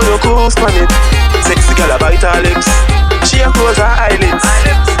 Me love how you close on it. Sexy girl about her lips. She a close her eyelids.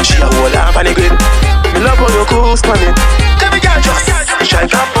 She a hold on the grid. Me love how you close on it. Every girl just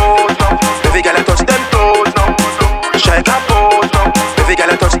shake a pose now. Every girl touch them toes now. Shake a pose now. Every girl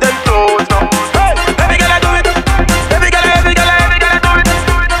touch them toes now. Hey, every girl do it. Every girl do it. Every girl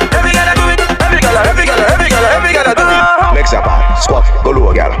do it. Every girl do it. Legs up, squat, go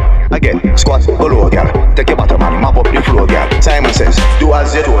low, girl. Again, squat, go low, girl. Take your bottom and map up the floor, girl. Simon says, do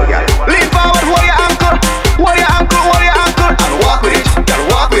as you do, girl. Lean forward, hold your ankle. And walk with it, girl,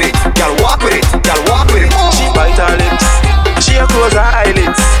 walk with it. Girl, walk with it. She bite her lips.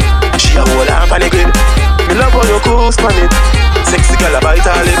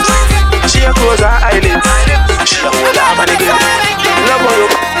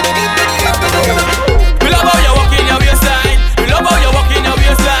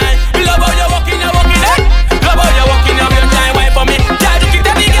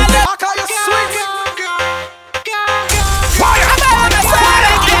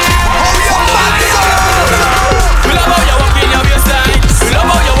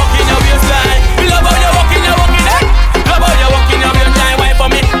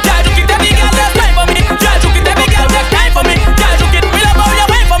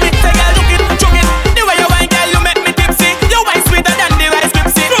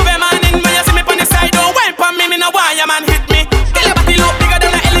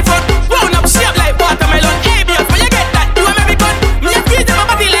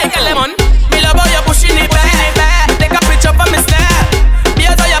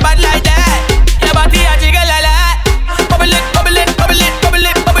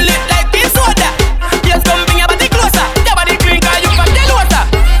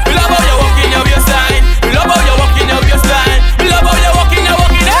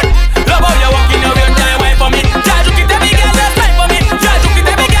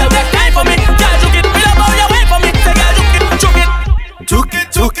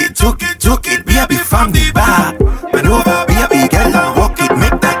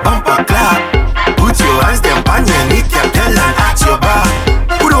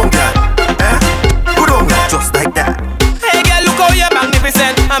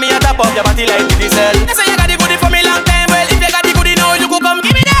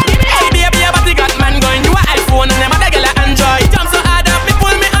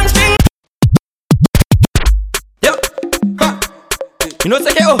 You know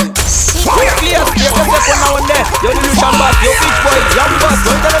say yo. Clear. You can step on now and there. Yo Illusion Boss, yo Beach Boy, Young Boss.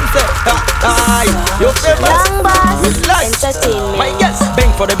 Don't tell them say. Yo famous. Young Boss. Entertainment. My yes.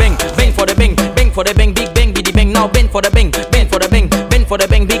 Bang for the bang, bang for the bang, bang for the bang, big bang, biddy bang. Now bang for the bang, bang for the bang, bang for the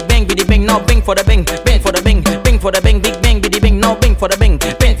bang, big bang, biddy bang. Now bang for the bang, bang for the bang, bang for the bang, big bang, biddy bang. Now bang for the bang,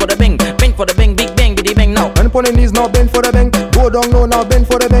 bang for the bang, bang for the bang, big bang, biddy bang. Now. And upon the knees now bend for the bang. Go down low now bend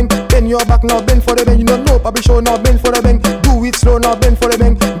for the bang. Bend your back now bend for the bang. You don't know Papi show now bend for the bang. Do it slow now bend for the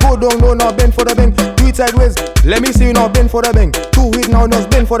bang. Go down low now bend for the bang. Do it sideways. Let me see you now bend for the bang. Do it now just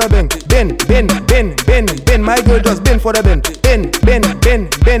bend for the bang. Bend. My girl just bend for the bend. Bend.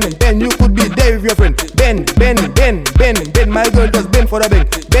 You could be there with your friend. Bend. My girl just bend for the bang.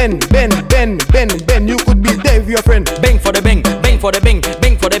 Bend. You could be there with your friend. Bang for the bang, bang for the bang,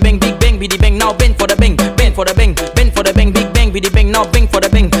 bang for the bang, big bang, biddy bang. Now bang for the bang, bang for the bang, bang for the bang, big bang, biddy bang. Now bang for the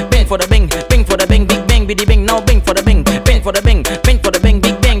bang, bang for the bang, bang for the bang, big bang, biddy bang. Now bang for the bang, bang for the bang, bang for the bang,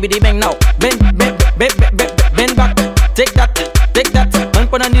 big bang, biddy bang. Now bend back, take that. Man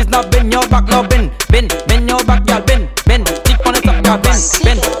pon on knees now, bend your back now, bend your back, y'all bend. Tip on the top, y'all bend.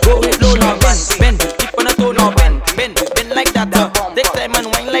 Go it low now, bend. Tip on the toe now, bend like that. Take time and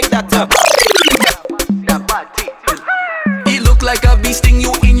wine like that. It look like a bee sting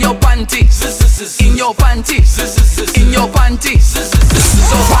you in your panty, in your panty, in your panty.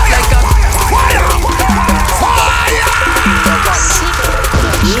 So hot like a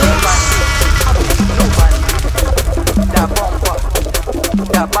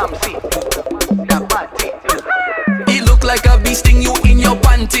It look like a bee sting you in your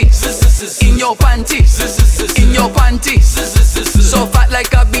panty, in your panty, in your panty. So fat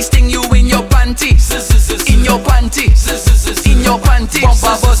like a bee sting you in your panty, in your panty, in your panty.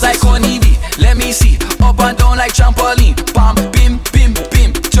 Bumper buzz like honeybee, let me see. Up and down like trampoline. Bam, bim.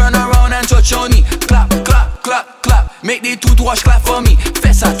 Turn around and touch on me. Clap. Make the toothwash clap for me.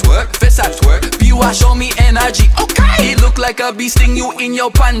 Fess at work. Be wash show me energy. Okay. It look like a bee sting you in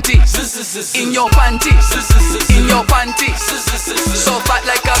your panty, in your panty, in your panty. So fat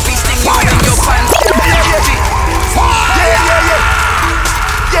like a bee sting you in your panty.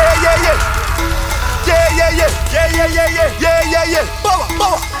 Yeah.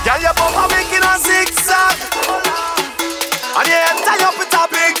 Bow. Girl, your bumper making a zigzag, and you tie up with a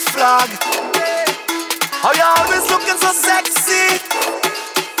big flag. How you always looking so sexy?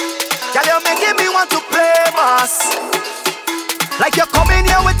 Girl, you're making me want to play mass. Like you're coming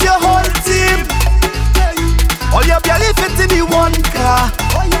here with your whole team. All your belly fit in the one car.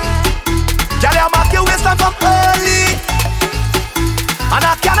 Girl, you mark your waistline from early, and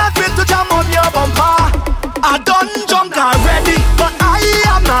I cannot wait to jam on your bumper. I done drunk already, but I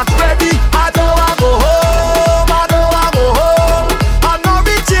am not ready. I don't wanna go home. I'm not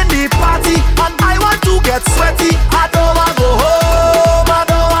reaching the party, and I want to get sweaty. I don't wanna go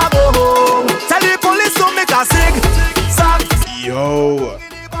home. Tell the police to make a zag. Yo,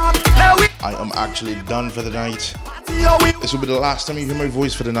 I am actually done for the night. This will be the last time you hear my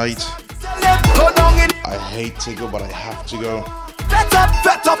voice for the night. I hate to go, but I have to go.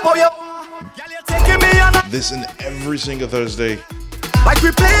 This and every single Thursday,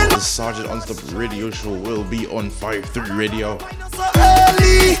 the Sergeant Unstop radio show will be on 5-3 Radio.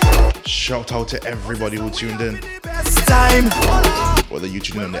 Shout out to everybody who tuned in. Whether you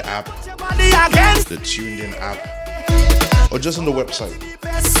tuned in on the app, the tuned in app, or just on the website.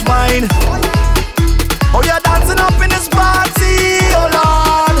 Oh, you're dancing up in this party, oh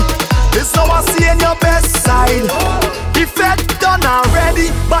Lord. It's how I see in your best side. The fed done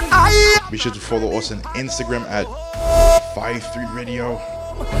already, but Be sure to follow us on Instagram at 5-3 Radio.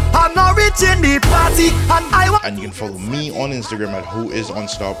 I'm not reaching the party, and you can follow me on Instagram at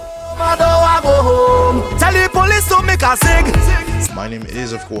WhoIsUnstop. I go home. Tell the police to make a zig. My name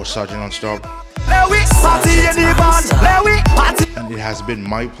is, of course, Sergeant Unstop. And it has been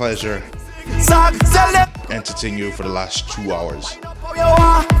my pleasure entertain you for the last 2 hours.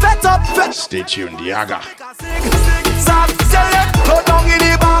 Stay tuned, Diaga. Go down in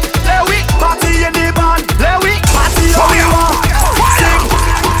the back, let we party in the band, let we party how we want. Sing,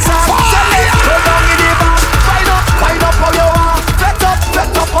 song, tell it. Go down in the back, wind up how you want. Fet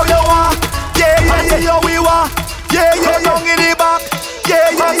up how you want. Yeah, yo we want. Yeah, go down in the back.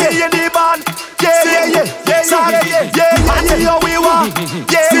 Yeah, party in the band. Yeah, song, yeah, yo we want.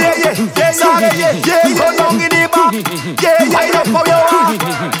 Yeah, song, yeah, go down in the back. Yeah, wind up how you want.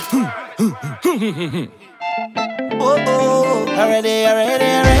 Already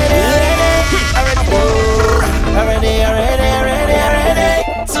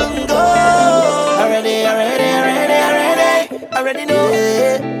to go. Already know.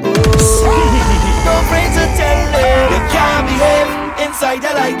 No afraid to tell them you can't behave in inside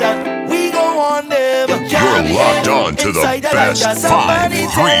you like that. We go on them. You're locked on to the best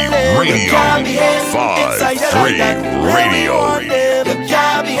 5-3 radio. 5-3 radio. You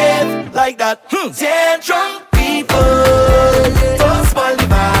can't behave like that. Tantrum people, don't spoil the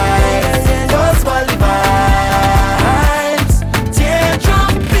vibes. Don't spoil the vibes.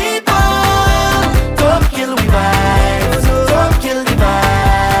 Tantrum people, don't kill the vibes. Don't kill the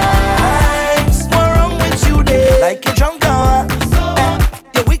vibes. What's wrong with you there? Like a drunk hour,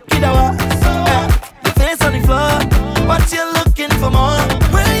 you wicked hour, your face on the floor, but you're looking for more.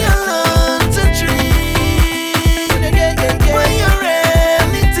 Where you learn to dream, where you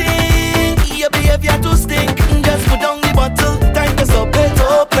really think your behavior to stink. Just put down the bottle, time to stop it.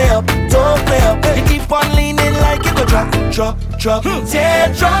 Don't play up, don't play up. You keep on leaning like you go drop.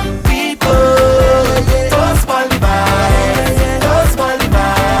 Teardrop people, don't spoil the vibes. Don't spoil the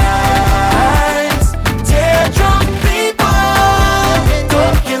vibes. Teardrop people,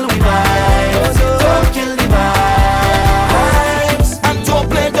 don't kill the vibes. Don't kill the vibes. And don't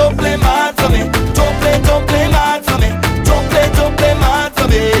play mad for me. Don't play mad for me. Don't play mad for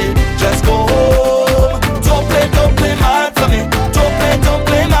me. Just go home. Don't play mad for me. Don't play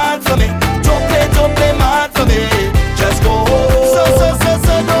mad for me. Don't play mad for me. Just go home. So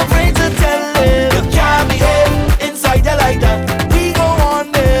don't afraid to tell them you can't behave inside you like that. We go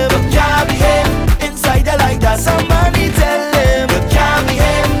on them. You can't behave inside you like that. Somebody tell them you can't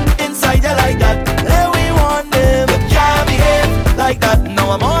behave inside you like that. Then we want them. You can't behave like that.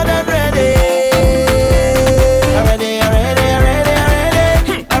 Now I'm on and ready. Already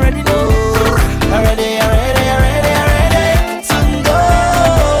know. Already to go.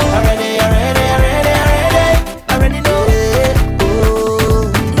 Already know.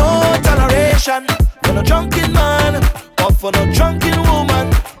 No toleration for no drunken man or for no drunken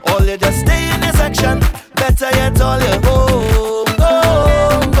woman. All you just stay in the section. Better yet, all you go.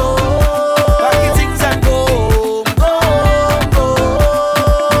 Pack your things and go.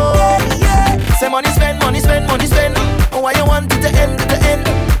 Yeah. Say money spend. Oh, why you want it to end?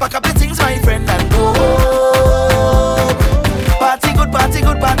 Pack up your things, my friend, and go. Party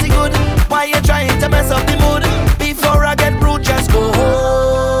good. Why you trying to mess up the mood? Before I get rude, just go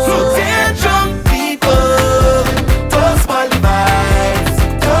home. So tantrum people, don't spoil the vibes.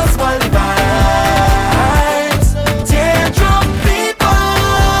 Don't spoil the vibes. Tantrum people,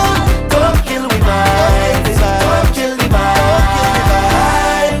 don't kill the vibes. Don't kill the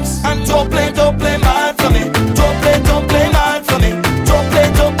vibes. And don't play mad for me. Don't play mad for me. Don't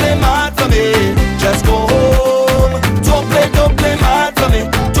play mad for me. Just go home. Don't play mad for me.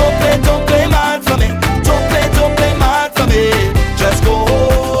 Don't play mad for me. Don't play mad for me. Just go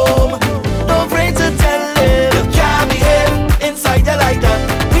home. Don't afraid to tell them you can't behave inside you like that.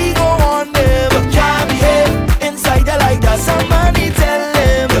 We go on them. You can't behave inside you like that. Somebody tell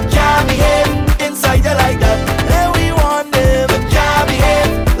them you can't behave inside you like that. Then we want them. You can't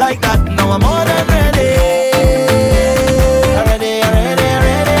behave like that. Now I'm on and ready.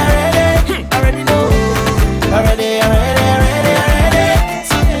 Already know. Already to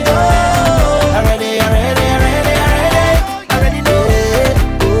go. Already know.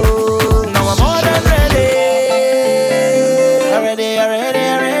 Now I'm on and ready. Already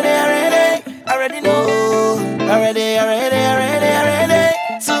know. Already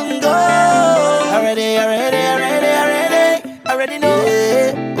to go. Already know.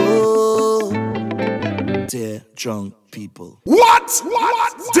 Dear drunk people. What?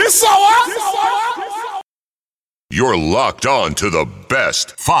 This hour? You're locked on to the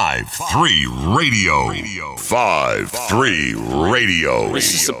best 5-3 radio. 5-3 radio.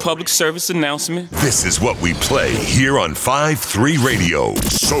 This is a public service announcement. This is what we play here on 5-3 radio.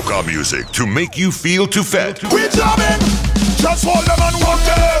 Soca music to make you feel too fat. We jamming. Just hold them and walk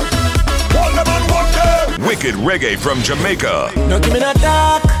there. Hold them and walk there. Wicked reggae from Jamaica. No give me no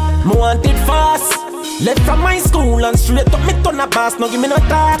talk, me want it fast. Left from my school and straight up me turn a bass. No give me no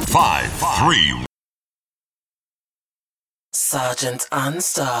talk. 5-3 Sergeant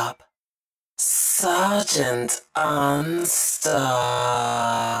Unstop. Sergeant Unstop.